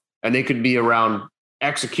off. And they could be around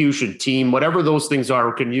execution, team, whatever those things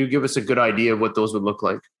are. Can you give us a good idea of what those would look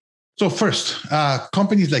like? So first,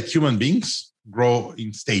 companies like human beings grow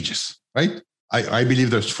in stages, right? I believe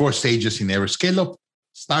there's 4 stages in every scale-up: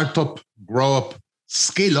 startup, grow up,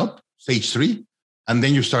 scale up, stage 3, and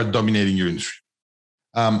then you start dominating your industry.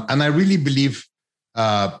 And I really believe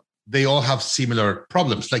they all have similar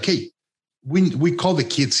problems. Like, hey, we call the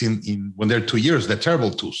kids in when they're 2 years, they're terrible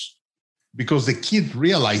twos, because the kid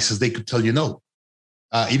realizes they could tell you no.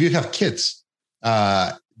 If you have kids,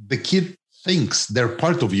 the kid thinks they're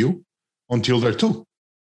part of you until they're 2.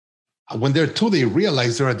 When they're 2, they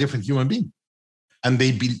realize they're a different human being. And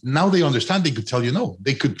now they understand they could tell you no.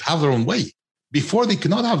 They could have their own way. Before, they could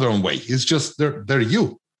not have their own way. It's just they're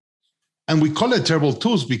you. And we call it terrible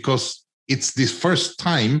twos because it's this first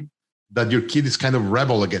time that your kid is kind of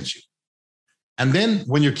rebel against you. And then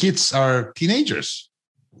when your kids are teenagers,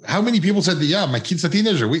 how many people said, yeah, my kid's a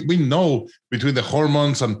teenager. We know between the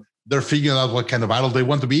hormones and they're figuring out what kind of adult they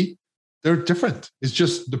want to be. They're different. It's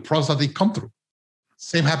just the process that they come through.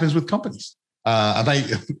 Same happens with companies.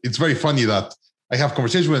 It's very funny that I have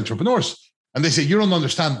conversations with entrepreneurs and they say, you don't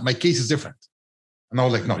understand. My case is different. And I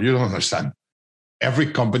was like, no, you don't understand.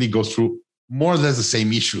 Every company goes through more or less the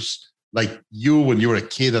same issues. Like you, when you were a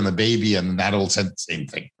kid and a baby and an adult said the same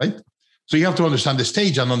thing, right? So you have to understand the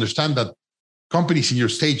stage and understand that companies in your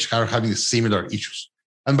stage are having similar issues.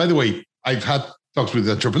 And by the way, I've had talks with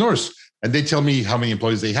entrepreneurs and they tell me how many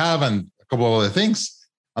employees they have and a couple of other things.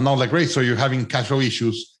 And I'm like, great, so you're having cash flow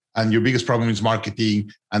issues and your biggest problem is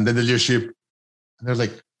marketing and then the leadership. And they're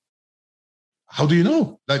like, how do you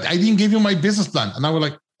know? Like, I didn't give you my business plan. And I was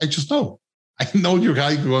like, I just know. I know you're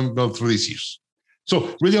going to go through these issues.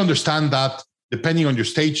 So really understand that depending on your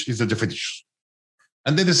stage is a different issue.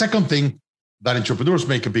 And then the second thing that entrepreneurs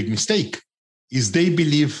make a big mistake is they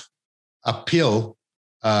believe a pill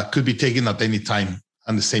could be taken at any time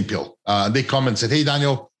and the same pill. They come and said, hey,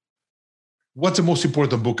 Daniel, what's the most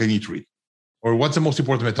important book I need to read? Or what's the most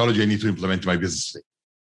important methodology I need to implement in my business today?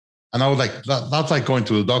 And I was like, that's like going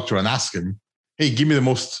to the doctor and ask him, hey, give me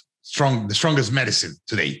the strongest medicine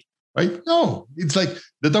today, right? No, it's like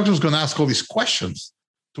the doctor's going to ask all these questions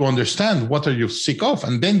to understand what are you sick of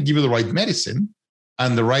and then give you the right medicine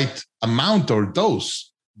and the right amount or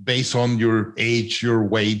dose based on your age, your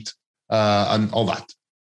weight, and all that.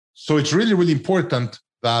 So it's really, really important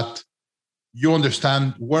that you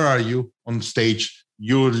understand where are you on stage,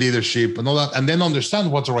 your leadership and all that, and then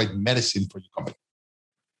understand what's the right medicine for your company.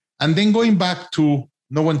 And then going back to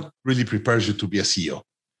no one really prepares you to be a CEO.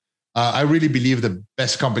 I really believe the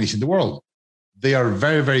best companies in the world, they are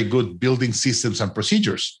very, very good building systems and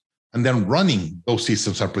procedures and then running those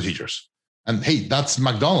systems and procedures. And hey, that's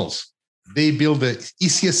McDonald's. They build the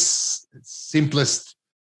easiest, simplest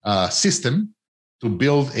system to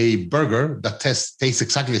build a burger that tastes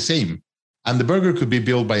exactly the same. And the burger could be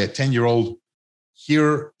built by a 10-year-old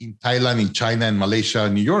here in Thailand, in China, in Malaysia,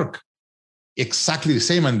 New York. Exactly the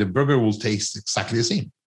same, and the burger will taste exactly the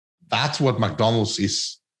same. That's what McDonald's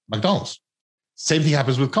is. McDonald's. Same thing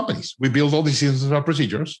happens with companies. We build all these systems and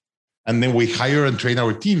procedures, and then we hire and train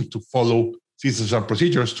our team to follow systems and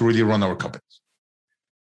procedures to really run our companies.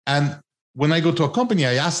 And when I go to a company,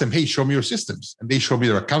 I ask them, hey, show me your systems. And they show me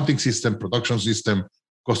their accounting system, production system,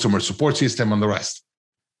 customer support system, and the rest.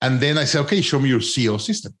 And then I say, okay, show me your CEO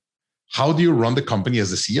system. How do you run the company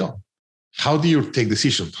as the CEO? How do you take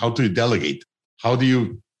decisions? How do you delegate? How do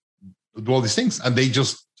you do all these things? And they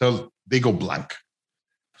just they go blank.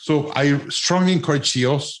 So I strongly encourage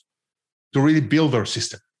CEOs to really build their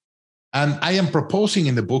system. And I am proposing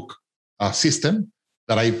in the book a system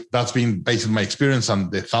that's been based on my experience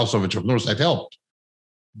and the thousands of entrepreneurs I've helped.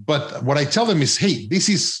 But what I tell them is, hey, this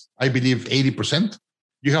is, I believe, 80%.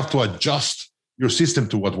 You have to adjust your system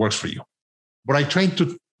to what works for you. But I try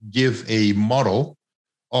to give a model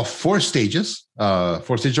of 4 stages of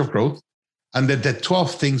growth, and then the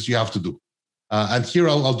 12 things you have to do. And here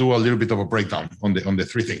I'll do a little bit of a breakdown on the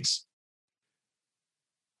 3 things.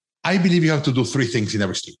 I believe you have to do 3 things in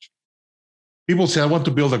every stage. People say, I want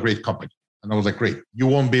to build a great company. And I was like, great. You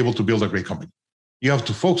won't be able to build a great company. You have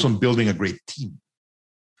to focus on building a great team.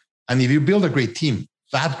 And if you build a great team,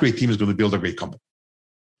 that great team is going to build a great company.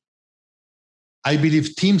 I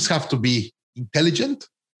believe teams have to be intelligent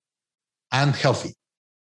and healthy.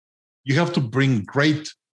 You have to bring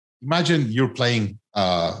imagine you're playing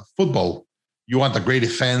football. You want a great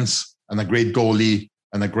defense and a great goalie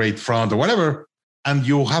and a great front or whatever, and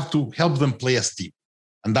you have to help them play as a team.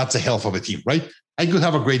 And that's the health of a team, right? I could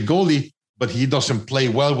have a great goalie, but he doesn't play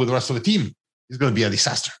well with the rest of the team. It's going to be a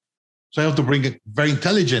disaster. So I have to bring a very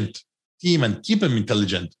intelligent team and keep them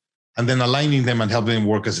intelligent, and then aligning them and helping them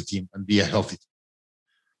work as a team and be a healthy team.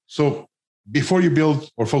 So before you build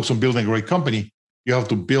or focus on building a great company, you have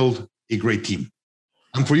to build a great team.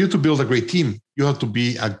 And for you to build a great team, you have to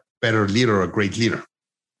be a better leader, a great leader.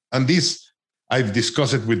 And this, I've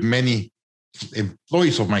discussed it with many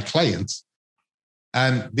employees of my clients.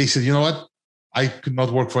 And they said, you know what? I could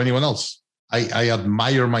not work for anyone else. I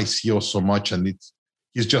admire my CEO so much. And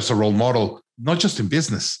he's just a role model, not just in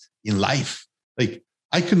business, in life. Like,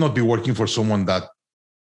 I could not be working for someone that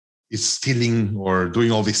is stealing or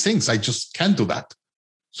doing all these things. I just can't do that.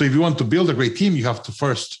 So if you want to build a great team, you have to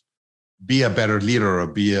first be a better leader or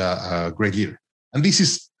be a great leader. And this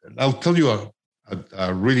is, I'll tell you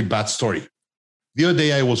a really bad story. The other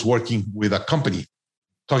day I was working with a company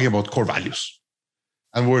talking about core values.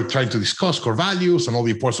 And we're trying to discuss core values and all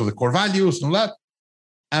the importance of the core values and all that.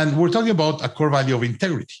 And we're talking about a core value of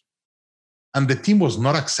integrity. And the team was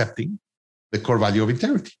not accepting the core value of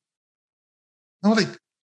integrity. And I was like,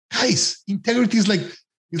 guys, integrity is like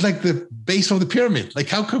the base of the pyramid. Like,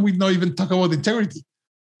 how can we not even talk about integrity?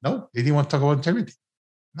 No, they didn't want to talk about integrity.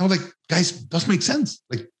 And I was like, guys, it doesn't make sense.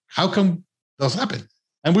 Like, how come this happen?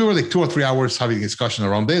 And we were like 2 or 3 hours having a discussion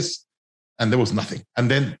around this, and there was nothing.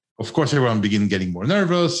 And then, of course, everyone began getting more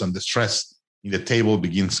nervous, and the stress in the table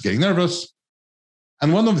begins getting nervous.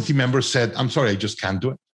 And one of the team members said, I'm sorry, I just can't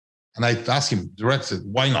do it. And I asked him directly,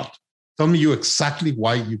 why not? Tell me you exactly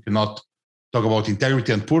why you cannot talk about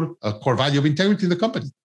integrity and put a core value of integrity in the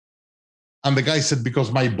company. And the guy said,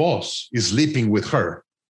 because my boss is sleeping with her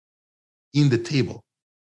in the table.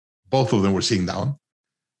 Both of them were sitting down.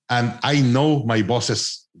 And I know my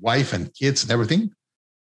boss's wife and kids and everything.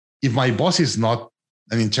 If my boss is not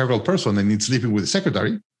an integral person and is sleeping with the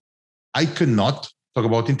secretary, I cannot talk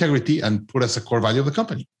about integrity and put as a core value of the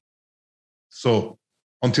company. So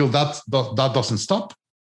until that doesn't stop,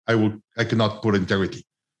 I cannot put integrity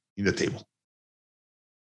in the table.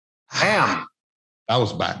 Damn. That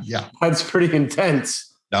was bad. Yeah. That's pretty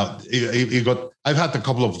intense. Now, I've had a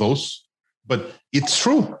couple of those, but it's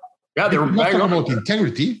true. Yeah, they're not talking about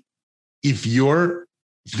integrity if you're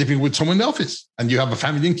living with someone in the office and you have a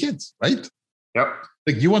family and kids, right? Yep.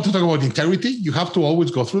 Like, you want to talk about integrity, you have to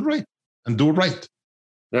always go through it right and do it right.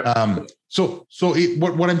 Yep.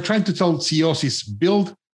 What I'm trying to tell CEOs is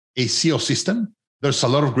build a CEO system. There's a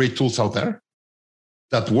lot of great tools out there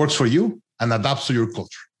that works for you and adapts to your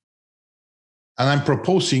culture. And I'm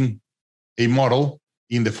proposing a model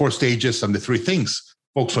in the 4 stages and the 3 things.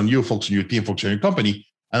 Focus on you, focus on your team, focus on your company.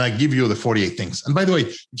 And I give you the 48 things. And by the way,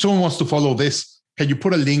 if someone wants to follow this, can you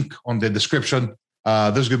put a link on the description?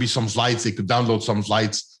 There's going to be some slides. They could download some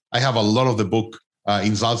slides. I have a lot of the book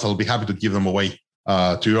in slides. I'll be happy to give them away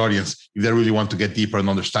to your audience if they really want to get deeper in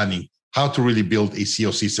understanding how to really build a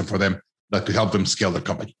CEO system for them that could help them scale their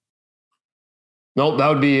company. No, that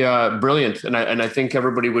would be brilliant. And I think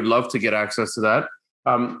everybody would love to get access to that.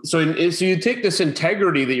 So you take this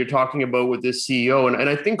integrity that you're talking about with this CEO, and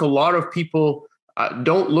I think a lot of people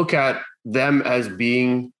don't look at them as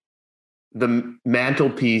being the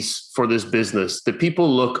mantelpiece for this business. The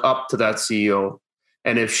people look up to that CEO.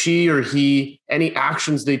 And if she or he, any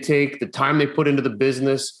actions they take, the time they put into the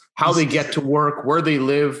business, how they get to work, where they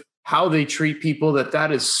live, how they treat people,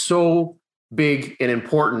 that is so big and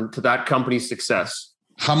important to that company's success.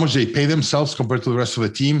 How much they pay themselves compared to the rest of the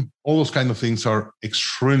team, all those kind of things are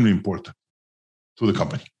extremely important to the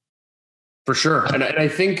company. For sure. And I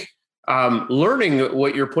think learning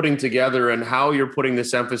what you're putting together and how you're putting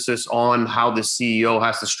this emphasis on how the CEO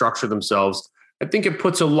has to structure themselves, I think it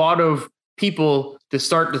puts a lot of people to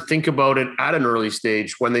start to think about it at an early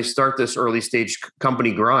stage when they start this early stage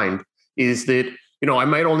company grind, is that, I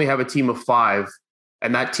might only have a team of 5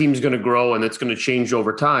 and that team's going to grow and it's going to change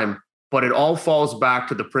over time. But it all falls back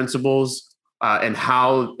to the principles and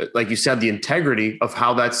how, like you said, the integrity of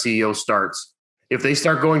how that CEO starts. If they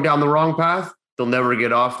start going down the wrong path, they'll never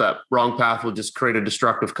get off that wrong path. Will just create a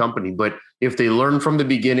destructive company. But if they learn from the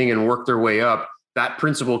beginning and work their way up, that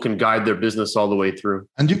principle can guide their business all the way through.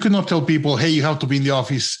 And you cannot tell people, hey, you have to be in the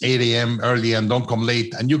office 8 a.m. early and don't come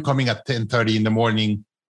late. And you're coming at 10:30 in the morning.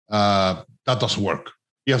 That doesn't work.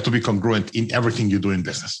 You have to be congruent in everything you do in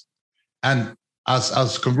business. And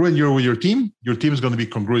as congruent you're with your team is going to be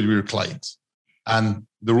congruent with your clients and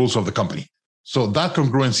the rules of the company. So that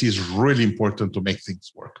congruency is really important to make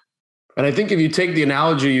things work. And I think if you take the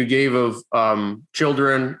analogy you gave of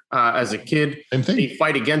children as a kid, they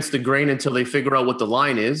fight against the grain until they figure out what the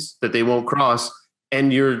line is that they won't cross.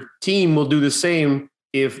 And your team will do the same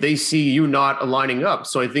if they see you not aligning up.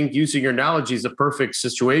 So I think using your analogy is a perfect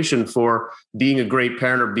situation for being a great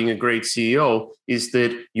parent or being a great CEO, is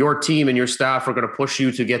that your team and your staff are going to push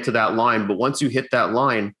you to get to that line. But once you hit that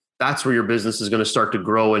line, that's where your business is going to start to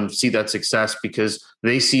grow and see that success, because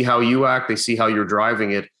they see how you act, they see how you're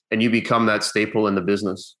driving it, and you become that staple in the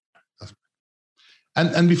business.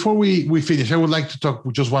 And before we finish, I would like to talk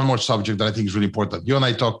just one more subject that I think is really important. You and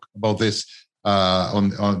I talked about this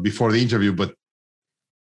on before the interview, but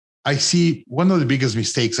I see one of the biggest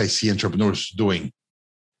mistakes I see entrepreneurs doing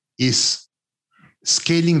is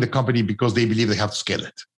scaling the company because they believe they have to scale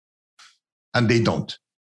it, and they don't.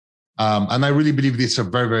 And I really believe this is a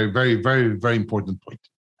very, very, very, very, very important point.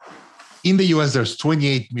 In the US, there's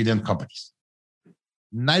 28 million companies.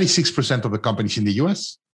 96% of the companies in the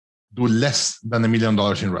US do less than $1 million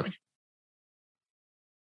in revenue.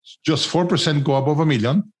 Just 4% go above $1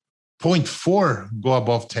 million, 0.4 go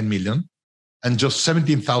above 10 million, and just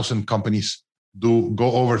 17,000 companies do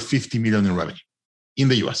go over 50 million in revenue in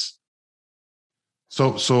the US.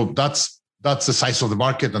 So that's the size of the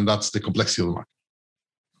market, and that's the complexity of the market.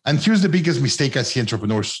 And here's the biggest mistake I see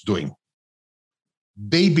entrepreneurs doing.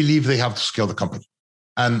 They believe they have to scale the company.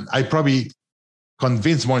 And I probably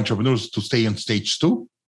convince more entrepreneurs to stay on stage 2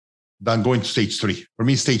 than going to stage 3. For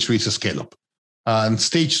me, stage 3 is a scale up. And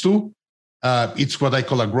stage 2, it's what I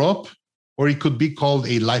call a grow up, or it could be called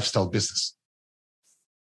a lifestyle business.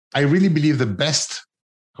 I really believe the best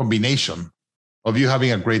combination of you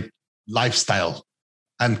having a great lifestyle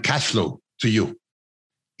and cash flow to you,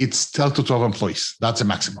 it's 12 to 12 employees. That's a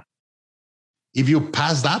maximum. If you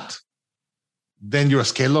pass that, then you're a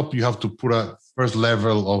scale up. You have to put a first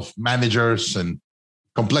level of managers, and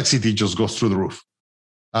complexity just goes through the roof.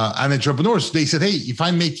 And entrepreneurs, they said, hey, if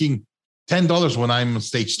I'm making $10 when I'm on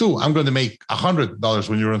stage 2, I'm going to make $100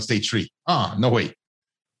 when you're on stage 3. No way.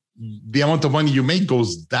 The amount of money you make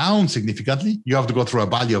goes down significantly. You have to go through a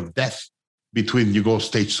valley of death between you go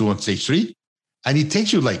stage 2 and stage 3. And it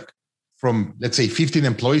takes you like from, let's say, 15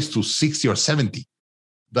 employees to 60 or 70,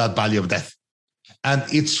 that valley of death. And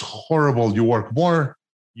it's horrible. You work more,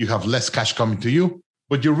 you have less cash coming to you,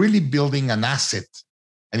 but you're really building an asset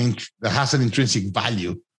that has an intrinsic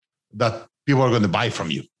value that people are going to buy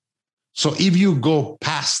from you. So if you go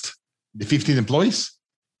past the 15 employees,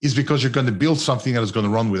 it's because you're going to build something that is going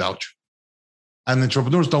to run without you. And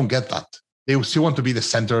entrepreneurs don't get that. They still want to be the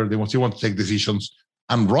center. They still want to take decisions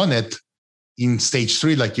and run it in stage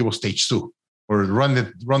 3 like it was stage 2, or run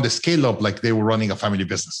the scale up like they were running a family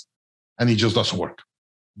business. And it just doesn't work.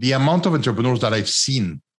 The amount of entrepreneurs that I've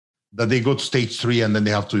seen that they go to stage 3 and then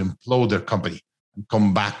they have to implode their company and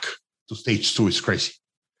come back to stage 2 is crazy.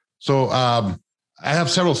 So I have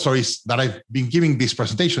several stories that I've been giving this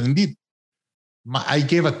presentation. Indeed, I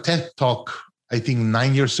gave a TED talk, I think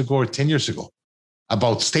 9 years ago or 10 years ago,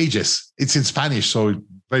 about stages. It's in Spanish, so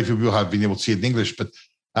very few people have been able to see it in English, but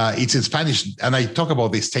it's in Spanish. And I talked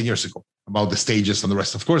about this 10 years ago, about the stages and the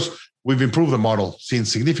rest. Of course, we've improved the model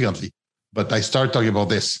since significantly, but I started talking about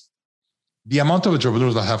this. The amount of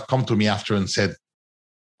entrepreneurs that have come to me after and said,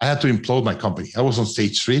 I had to implode my company. I was on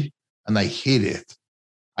stage 3 and I hated it.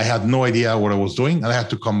 I had no idea what I was doing, and I had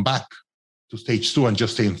to come back to stage 2 and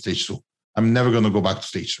just stay on stage 2. I'm never going to go back to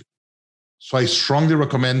stage 3. So I strongly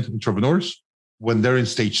recommend entrepreneurs, when they're in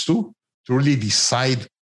stage 2, to really decide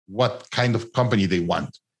what kind of company they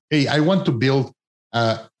want. hey, I want to build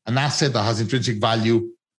an asset that has intrinsic value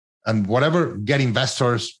and whatever, get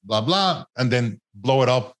investors, blah, blah, and then blow it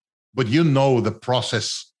up. But you know the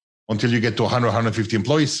process until you get to 100, 150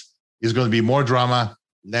 employees is going to be more drama,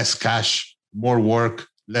 less cash, more work,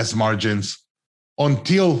 less margins,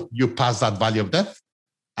 until you pass that valley of death.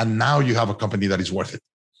 And now you have a company that is worth it.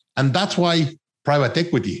 And that's why private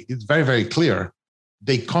equity is very, very clear.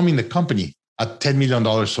 They come in the company at $10 million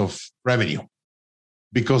of revenue,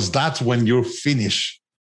 because that's when you finish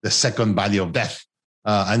the second valley of death.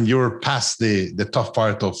 And you're past the tough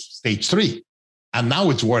part of stage 3. And now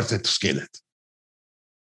it's worth it to scale it.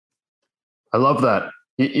 I love that.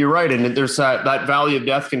 You're right. And there's that valley of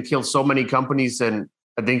death can kill so many companies. And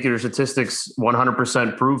I think your statistics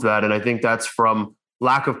 100% prove that. And I think that's from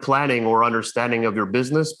lack of planning or understanding of your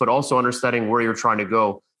business, but also understanding where you're trying to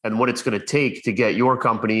go and what it's going to take to get your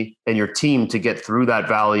company and your team to get through that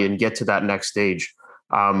valley and get to that next stage.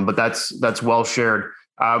 But that's well shared.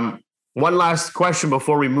 One last question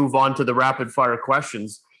before we move on to the rapid fire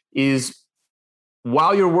questions is,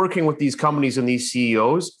 while you're working with these companies and these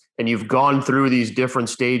CEOs, and you've gone through these different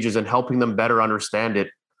stages and helping them better understand it,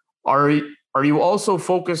 are you also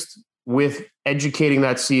focused with educating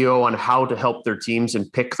that CEO on how to help their teams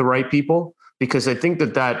and pick the right people? Because I think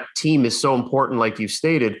that team is so important, like you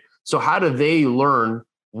stated. So how do they learn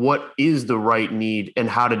what is the right need and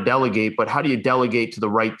how to delegate, but how do you delegate to the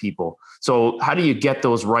right people? So how do you get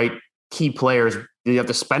those right key players? Do you have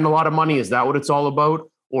to spend a lot of money? Is that what it's all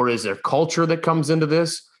about? Or is there culture that comes into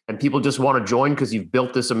this and people just want to join because you've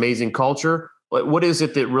built this amazing culture? What is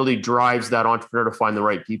it that really drives that entrepreneur to find the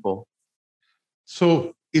right people?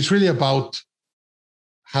 So it's really about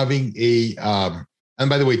having and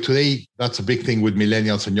by the way, today, that's a big thing with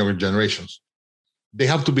millennials and younger generations. They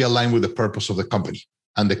have to be aligned with the purpose of the company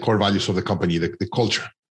and the core values of the company, the culture.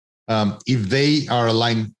 If they are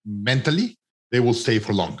aligned mentally, they will stay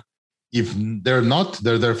for long. If they're not,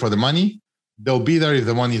 they're there for the money. They'll be there if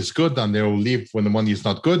the money is good, and they will leave when the money is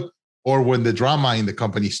not good, or when the drama in the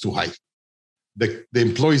company is too high. The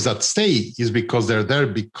employees that stay is because they're there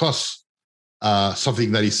because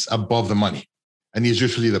something that is above the money, and is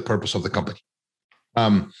usually the purpose of the company.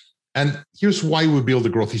 And here's why we build the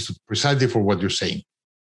Growth Institute, precisely for what you're saying.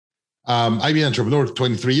 I've been an entrepreneur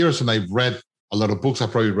 23 years, and I've read a lot of books.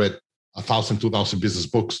 I've probably read 1,000, 2,000 business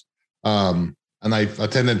books, and I've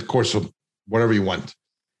attended course of whatever you want.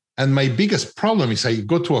 And my biggest problem is I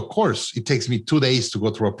go to a course, it takes me 2 days to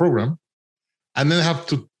go through a program, and then I have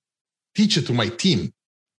to teach it to my team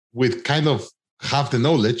with kind of half the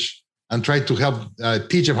knowledge and try to help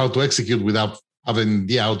teach them how to execute without having an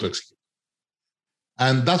idea how to execute.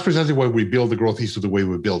 And that's precisely why we build the Growth Institute the way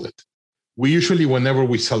we build it. We usually, whenever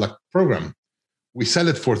we sell a program, we sell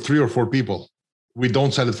it for 3 or 4 people. We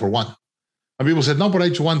don't sell it for one. And people said, no, but I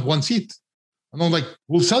just want one seat. And I'm like,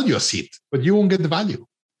 we'll sell you a seat, but you won't get the value.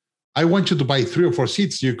 I want you to buy 3 or 4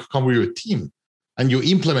 seats. You come with your team and you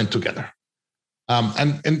implement together.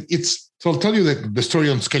 And it's, so I'll tell you the story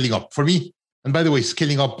on scaling up. For me, and by the way,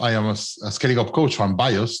 scaling up, I am a scaling up coach, so I'm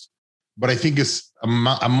biased, but I think it's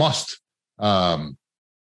a must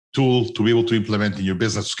tool to be able to implement in your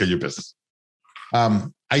business, to scale your business.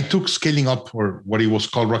 I took scaling up, or what it was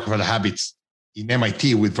called Rockefeller Habits, in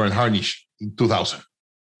MIT with Vern Harnish in 2000.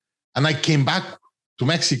 And I came back to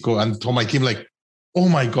Mexico and told my team, like, oh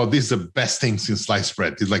my God, this is the best thing since sliced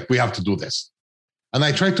bread. It's like, we have to do this. And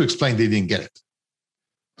I tried to explain, they didn't get it.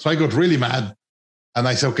 So I got really mad. And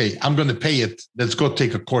I said, okay, I'm going to pay it. Let's go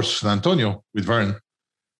take a course in San Antonio with Vern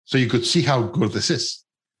so you could see how good this is.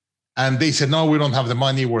 And they said, no, we don't have the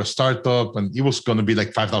money. We're a startup. And it was going to be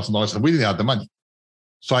like $5,000. And we didn't have the money.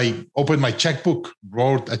 So I opened my checkbook,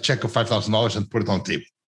 wrote a check of $5,000 and put it on the table.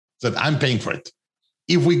 Said, I'm paying for it.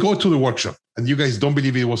 If we go to the workshop and you guys don't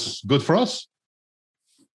believe it was good for us,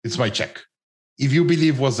 it's my check. If you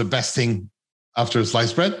believe it was the best thing after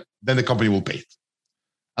sliced bread, then the company will pay it.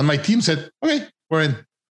 And my team said, okay, we're in.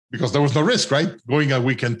 Because there was no risk, right? Going a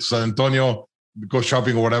weekend to San Antonio, go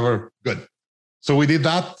shopping or whatever, good. So we did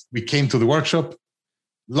that. We came to the workshop.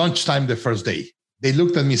 Lunchtime the first day. They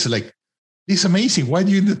looked at me and said, like, this is amazing. Why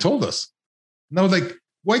didn't you told us? And I was like,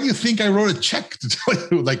 why do you think I wrote a check to tell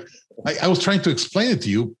you? Like, I was trying to explain it to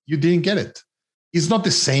you. You didn't get it. It's not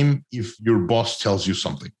the same if your boss tells you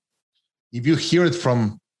something. If you hear it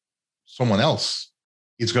from someone else,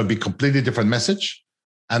 it's going to be a completely different message.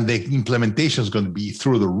 And the implementation is going to be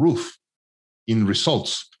through the roof in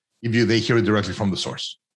results if they hear it directly from the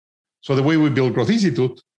source. So the way we build Growth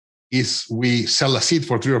Institute is we sell a seat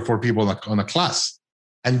for 3 or 4 people on a class.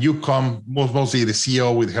 And you come, mostly the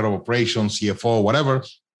CEO with head of operations, CFO, whatever,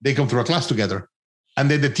 they come through a class together. And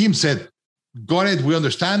then the team said, got it. We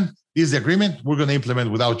understand. This is the agreement. We're going to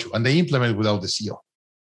implement without you. And they implement without the CEO.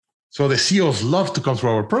 So the CEOs love to come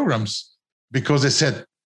through our programs because they said,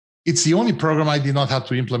 it's the only program I did not have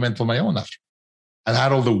to implement on my own after, and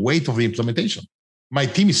had all the weight of the implementation. My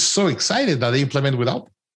team is so excited that they implement without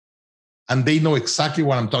me. And they know exactly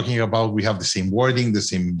what I'm talking about. We have the same wording, the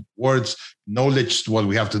same words, knowledge to what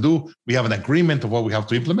we have to do. We have an agreement of what we have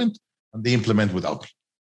to implement, and they implement without me.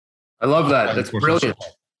 I love that. That's brilliant.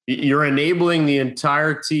 You're enabling the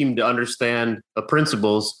entire team to understand the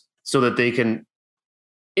principles so that they can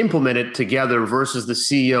implement it together versus the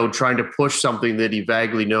CEO trying to push something that he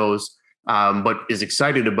vaguely knows, but is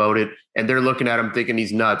excited about it. And they're looking at him thinking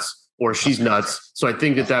he's nuts or she's nuts. So I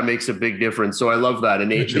think that makes a big difference. So I love that. And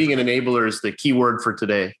being an enabler is the key word for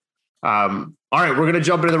today. All right, we're going to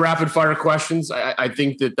jump into the rapid fire questions. I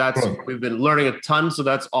think we've been learning a ton. So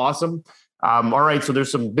that's awesome. All right. So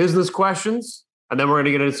there's some business questions, and then we're going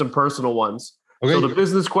to get into some personal ones. Okay. So the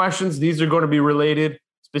business questions, these are going to be related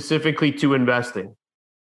specifically to investing.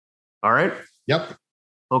 All right. Yep.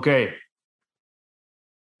 Okay.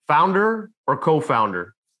 Founder or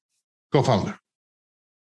co-founder? Co-founder.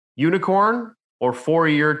 Unicorn or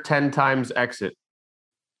 4-year, 10 times exit?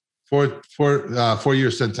 4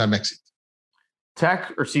 years, 10 times exit.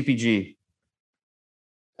 Tech or CPG?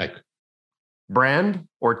 Tech. Brand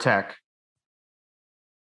or tech?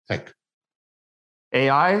 Tech.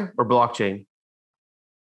 AI or blockchain?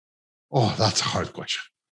 Oh, that's a hard question.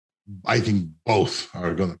 I think both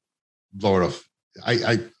are going to blow it off.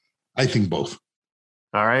 I think both.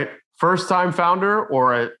 All right. First time founder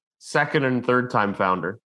or a second and third time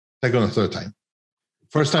founder? Second and third time.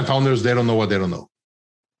 First time founders, they don't know what they don't know.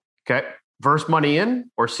 Okay. First money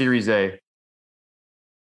in or Series A?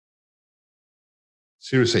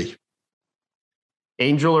 Series A.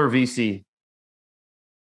 Angel or VC?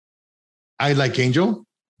 I like Angel,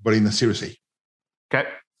 but in a Series A. Okay.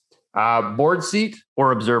 Board seat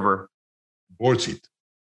or observer? Board seat.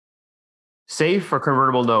 Safe or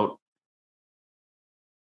convertible note?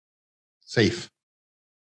 Safe.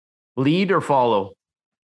 Lead or follow?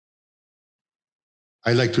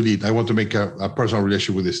 I like to lead. I want to make a personal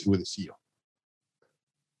relationship with the CEO.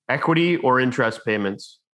 Equity or interest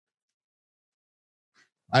payments?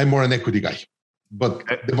 I'm more an equity guy, but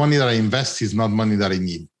the money that I invest is not money that I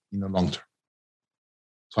need in the long term.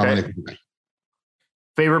 So I'm an equity guy.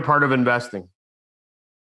 Favorite part of investing?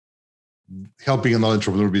 Helping another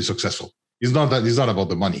entrepreneur be successful. It's not about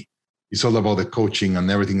the money. It's all about the coaching and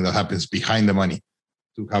everything that happens behind the money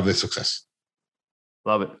to have the success.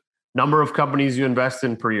 Love it. Number of companies you invest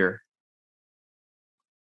in per year?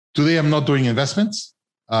 Today, I'm not doing investments,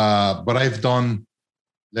 but I've done,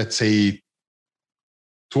 let's say,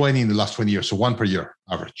 20 in the last 20 years. So 1 per year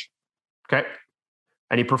average. Okay.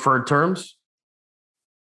 Any preferred terms?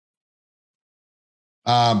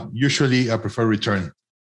 Usually I prefer return.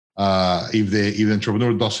 If the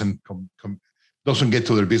entrepreneur doesn't get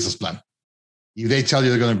to their business plan. If they tell you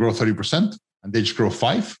they're going to grow 30% and they just grow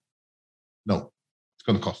 5%, no, it's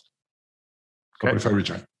going to cost. So I prefer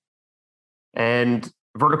return. And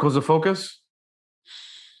verticals of focus?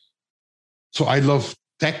 So I love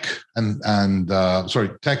tech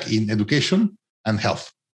tech in education and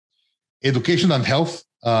health. Education and health,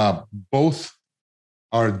 both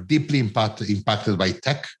are deeply impacted by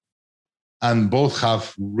tech, and both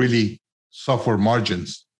have really software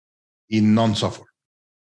margins in non-software.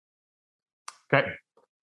 Okay.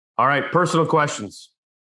 All right. Personal questions.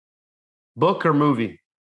 Book or movie?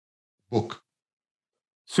 Book.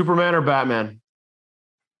 Superman or Batman?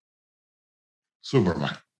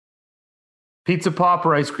 Superman. Pizza Pop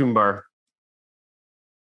or ice cream bar?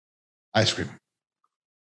 Ice cream.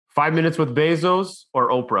 5 minutes with Bezos or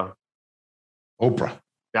Oprah? Oprah.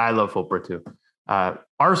 Yeah, I love Oprah too.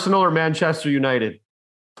 Arsenal or Manchester United?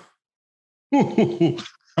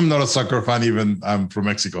 I'm not a soccer fan, even I'm from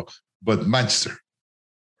Mexico, but Manchester.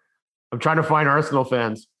 I'm trying to find Arsenal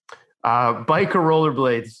fans. Bike or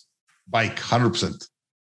rollerblades? Bike, 100%.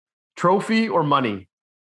 Trophy or money?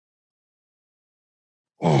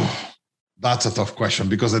 Oh, that's a tough question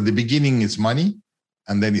because at the beginning it's money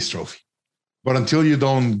and then it's trophy. But until you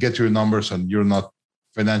don't get your numbers and you're not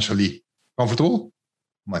financially comfortable,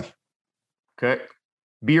 money. Okay.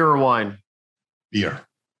 Beer or wine? Beer.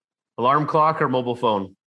 Alarm clock or mobile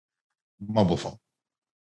phone? Mobile phone.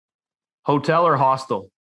 Hotel or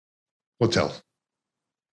hostel? Hotel.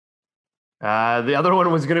 The other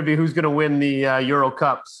one was going to be who's going to win the Euro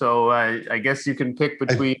Cup. So I guess you can pick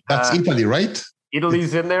between. That's Italy, right?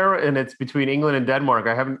 Italy's in there, and it's between England and Denmark.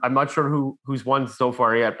 I'm not sure who's won so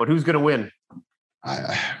far yet, but who's going to win?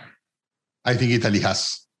 I think Italy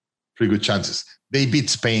has pretty good chances. they beat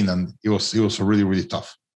Spain, and it was really, really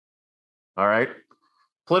tough. All right.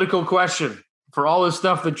 Political question. For all the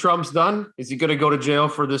stuff that Trump's done, is he going to go to jail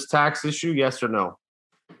for this tax issue? Yes or no?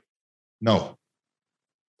 No.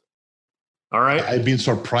 All right. I've been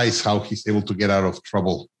surprised how he's able to get out of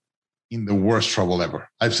trouble in the worst trouble ever.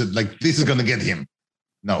 I've said, like, this is going to get him.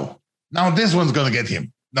 No. Now this one's going to get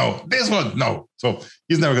him. No. This one, no. So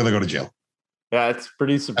he's never going to go to jail. Yeah, it's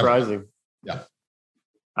pretty surprising. Yeah.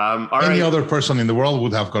 Any other person in the world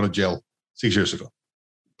would have gone to jail 6 years ago.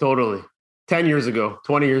 Totally. 10 years ago,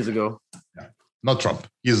 20 years ago. Yeah. Not Trump.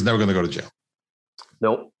 He's never going to go to jail.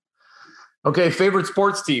 Nope. Okay, favorite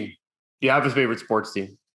sports team. Do you have a favorite sports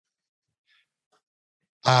team?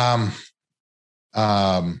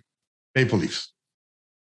 Maple Leafs.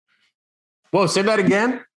 Whoa, say that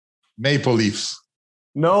again? Maple Leafs.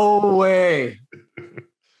 No way.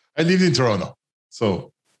 I lived in Toronto,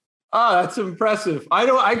 so. That's impressive.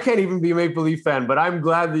 I can't even be a Maple Leaf fan, but I'm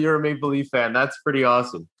glad that you're a Maple Leaf fan. That's pretty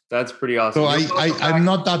awesome. So I'm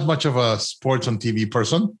not that much of a sports on TV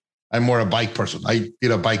person. I'm more a bike person. I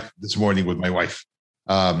did a bike this morning with my wife.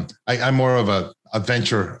 I'm more of a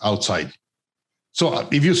adventure outside. So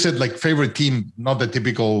if you said like favorite team, not the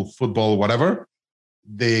typical football, whatever,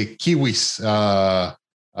 the Kiwis,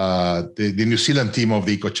 the New Zealand team of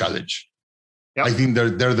the Eco Challenge. Yep. I think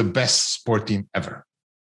they're the best sport team ever.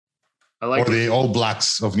 The All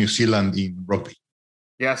Blacks of New Zealand in rugby.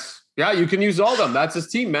 Yes. Yeah, you can use all of them. That's his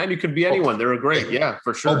team, man. You could be anyone. They're great. Yeah,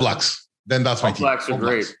 for sure. All Blacks. Then that's my team. All Blacks are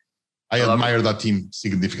great. I admire that team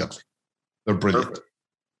significantly. They're brilliant. Perfect.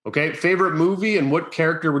 Okay. Favorite movie, and what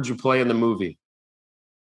character would you play in the movie?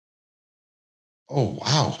 Oh,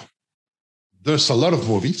 wow. There's a lot of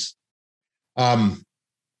movies.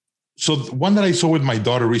 So one that I saw with my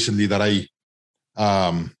daughter recently that I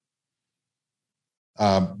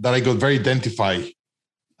got very identified,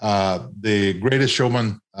 the Greatest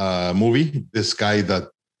Showman movie. This guy that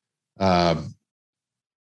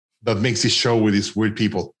makes this show with these weird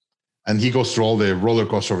people, and he goes through all the roller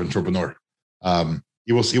coaster of entrepreneur.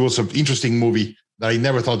 It was an interesting movie that I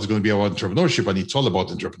never thought was going to be about entrepreneurship, and it's all about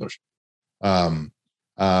entrepreneurship.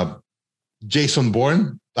 Jason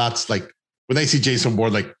Bourne. That's like when I see Jason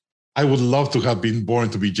Bourne, like I would love to have been born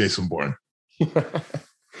to be Jason Bourne.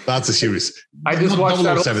 That's a series. I just watched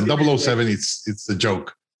 007. 007, it's a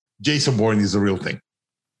joke. Jason Bourne is the real thing.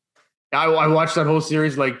 I watched that whole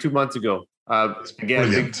series like 2 months ago. Again,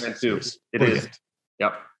 big fan too. It is.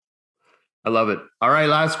 Yep. I love it. All right,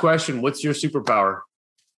 last question. What's your superpower?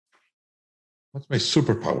 What's my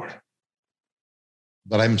superpower?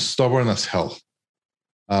 That I'm stubborn as hell.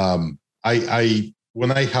 I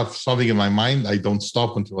when I have something in my mind, I don't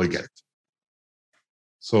stop until I get it.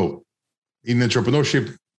 So in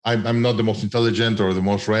entrepreneurship, I'm not the most intelligent or the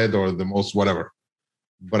most read or the most whatever,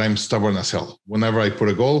 but I'm stubborn as hell. Whenever I put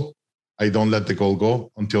a goal, I don't let the goal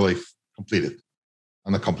go until I complete it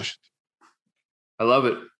and accomplish it. I love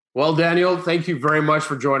it. Well, Daniel, thank you very much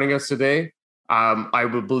for joining us today. I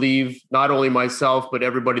would believe not only myself, but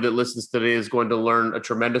everybody that listens today is going to learn a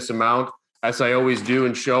tremendous amount. As I always do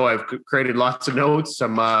in show, I've created lots of notes.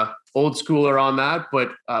 I'm old schooler on that,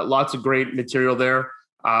 but lots of great material there.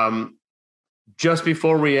 Just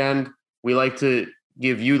before we end, we like to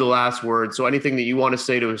give you the last word. So anything that you want to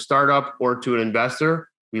say to a startup or to an investor,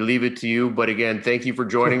 we leave it to you. But again, thank you for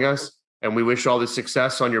joining us, and we wish all the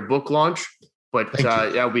success on your book launch. But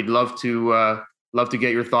yeah, we'd love to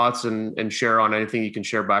get your thoughts and share on anything you can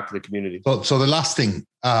share back to the community. So the last thing,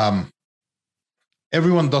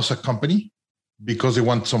 everyone does a company because they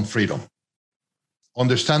want some freedom.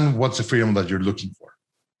 Understand what's the freedom that you're looking for.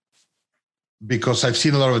 Because I've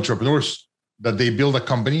seen a lot of entrepreneurs that they build a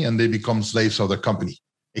company and they become slaves of the company,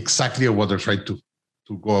 exactly what they're trying to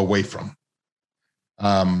go away from.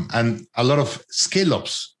 And a lot of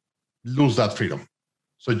scale-ups lose that freedom.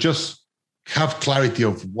 So just have clarity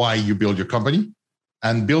of why you build your company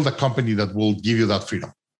and build a company that will give you that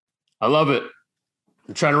freedom. I love it.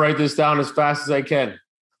 I'm trying to write this down as fast as I can,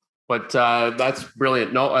 but that's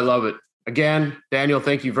brilliant. No, I love it. Again, Daniel,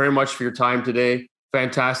 thank you very much for your time today.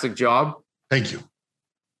 Fantastic job. Thank you.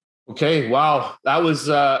 Okay. Wow. That was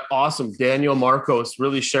awesome. Daniel Marcos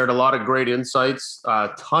really shared a lot of great insights, a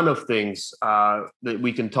ton of things that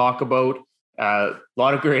we can talk about. A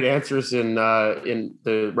lot of great answers in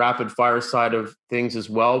the rapid fire side of things as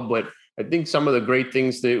well. But I think some of the great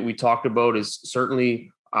things that we talked about is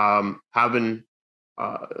certainly having,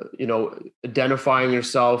 identifying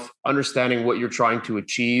yourself, understanding what you're trying to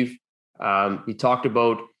achieve. He talked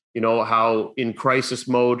about, how in crisis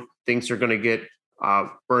mode, things are going to get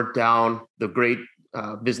burnt down, the great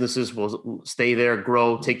businesses will stay there,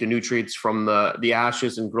 grow, take the nutrients from the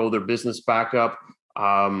ashes and grow their business back up.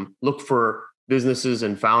 Look for businesses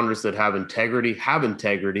and founders that have integrity.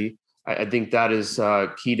 I think that is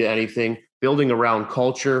key to anything. Building around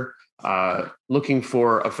culture, looking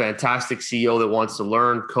for a fantastic CEO that wants to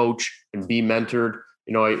learn, coach, and be mentored.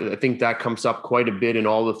 I think that comes up quite a bit in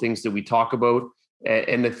all the things that we talk about.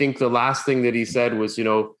 And I think the last thing that he said was,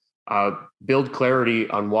 build clarity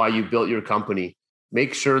on why you built your company.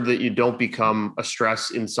 Make sure that you don't become a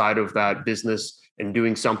stress inside of that business and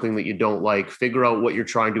doing something that you don't like. Figure out what you're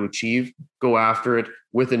trying to achieve, go after it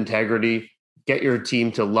with integrity, get your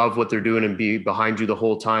team to love what they're doing and be behind you the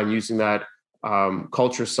whole time, using that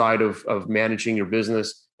culture side of managing your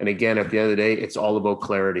business. And again, at the end of the day, it's all about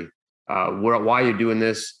clarity. Why you're doing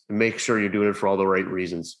this, and make sure you're doing it for all the right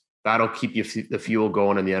reasons. That'll keep you the fuel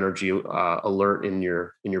going and the energy alert in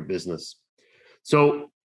your business.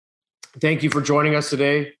 So thank you for joining us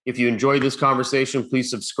today. If you enjoyed this conversation,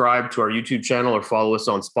 please subscribe to our YouTube channel or follow us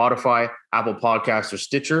on Spotify, Apple Podcasts, or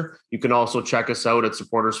Stitcher. You can also check us out at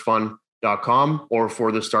supportersfund.com, or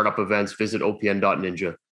for the startup events, visit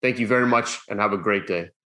opn.ninja. Thank you very much and have a great day.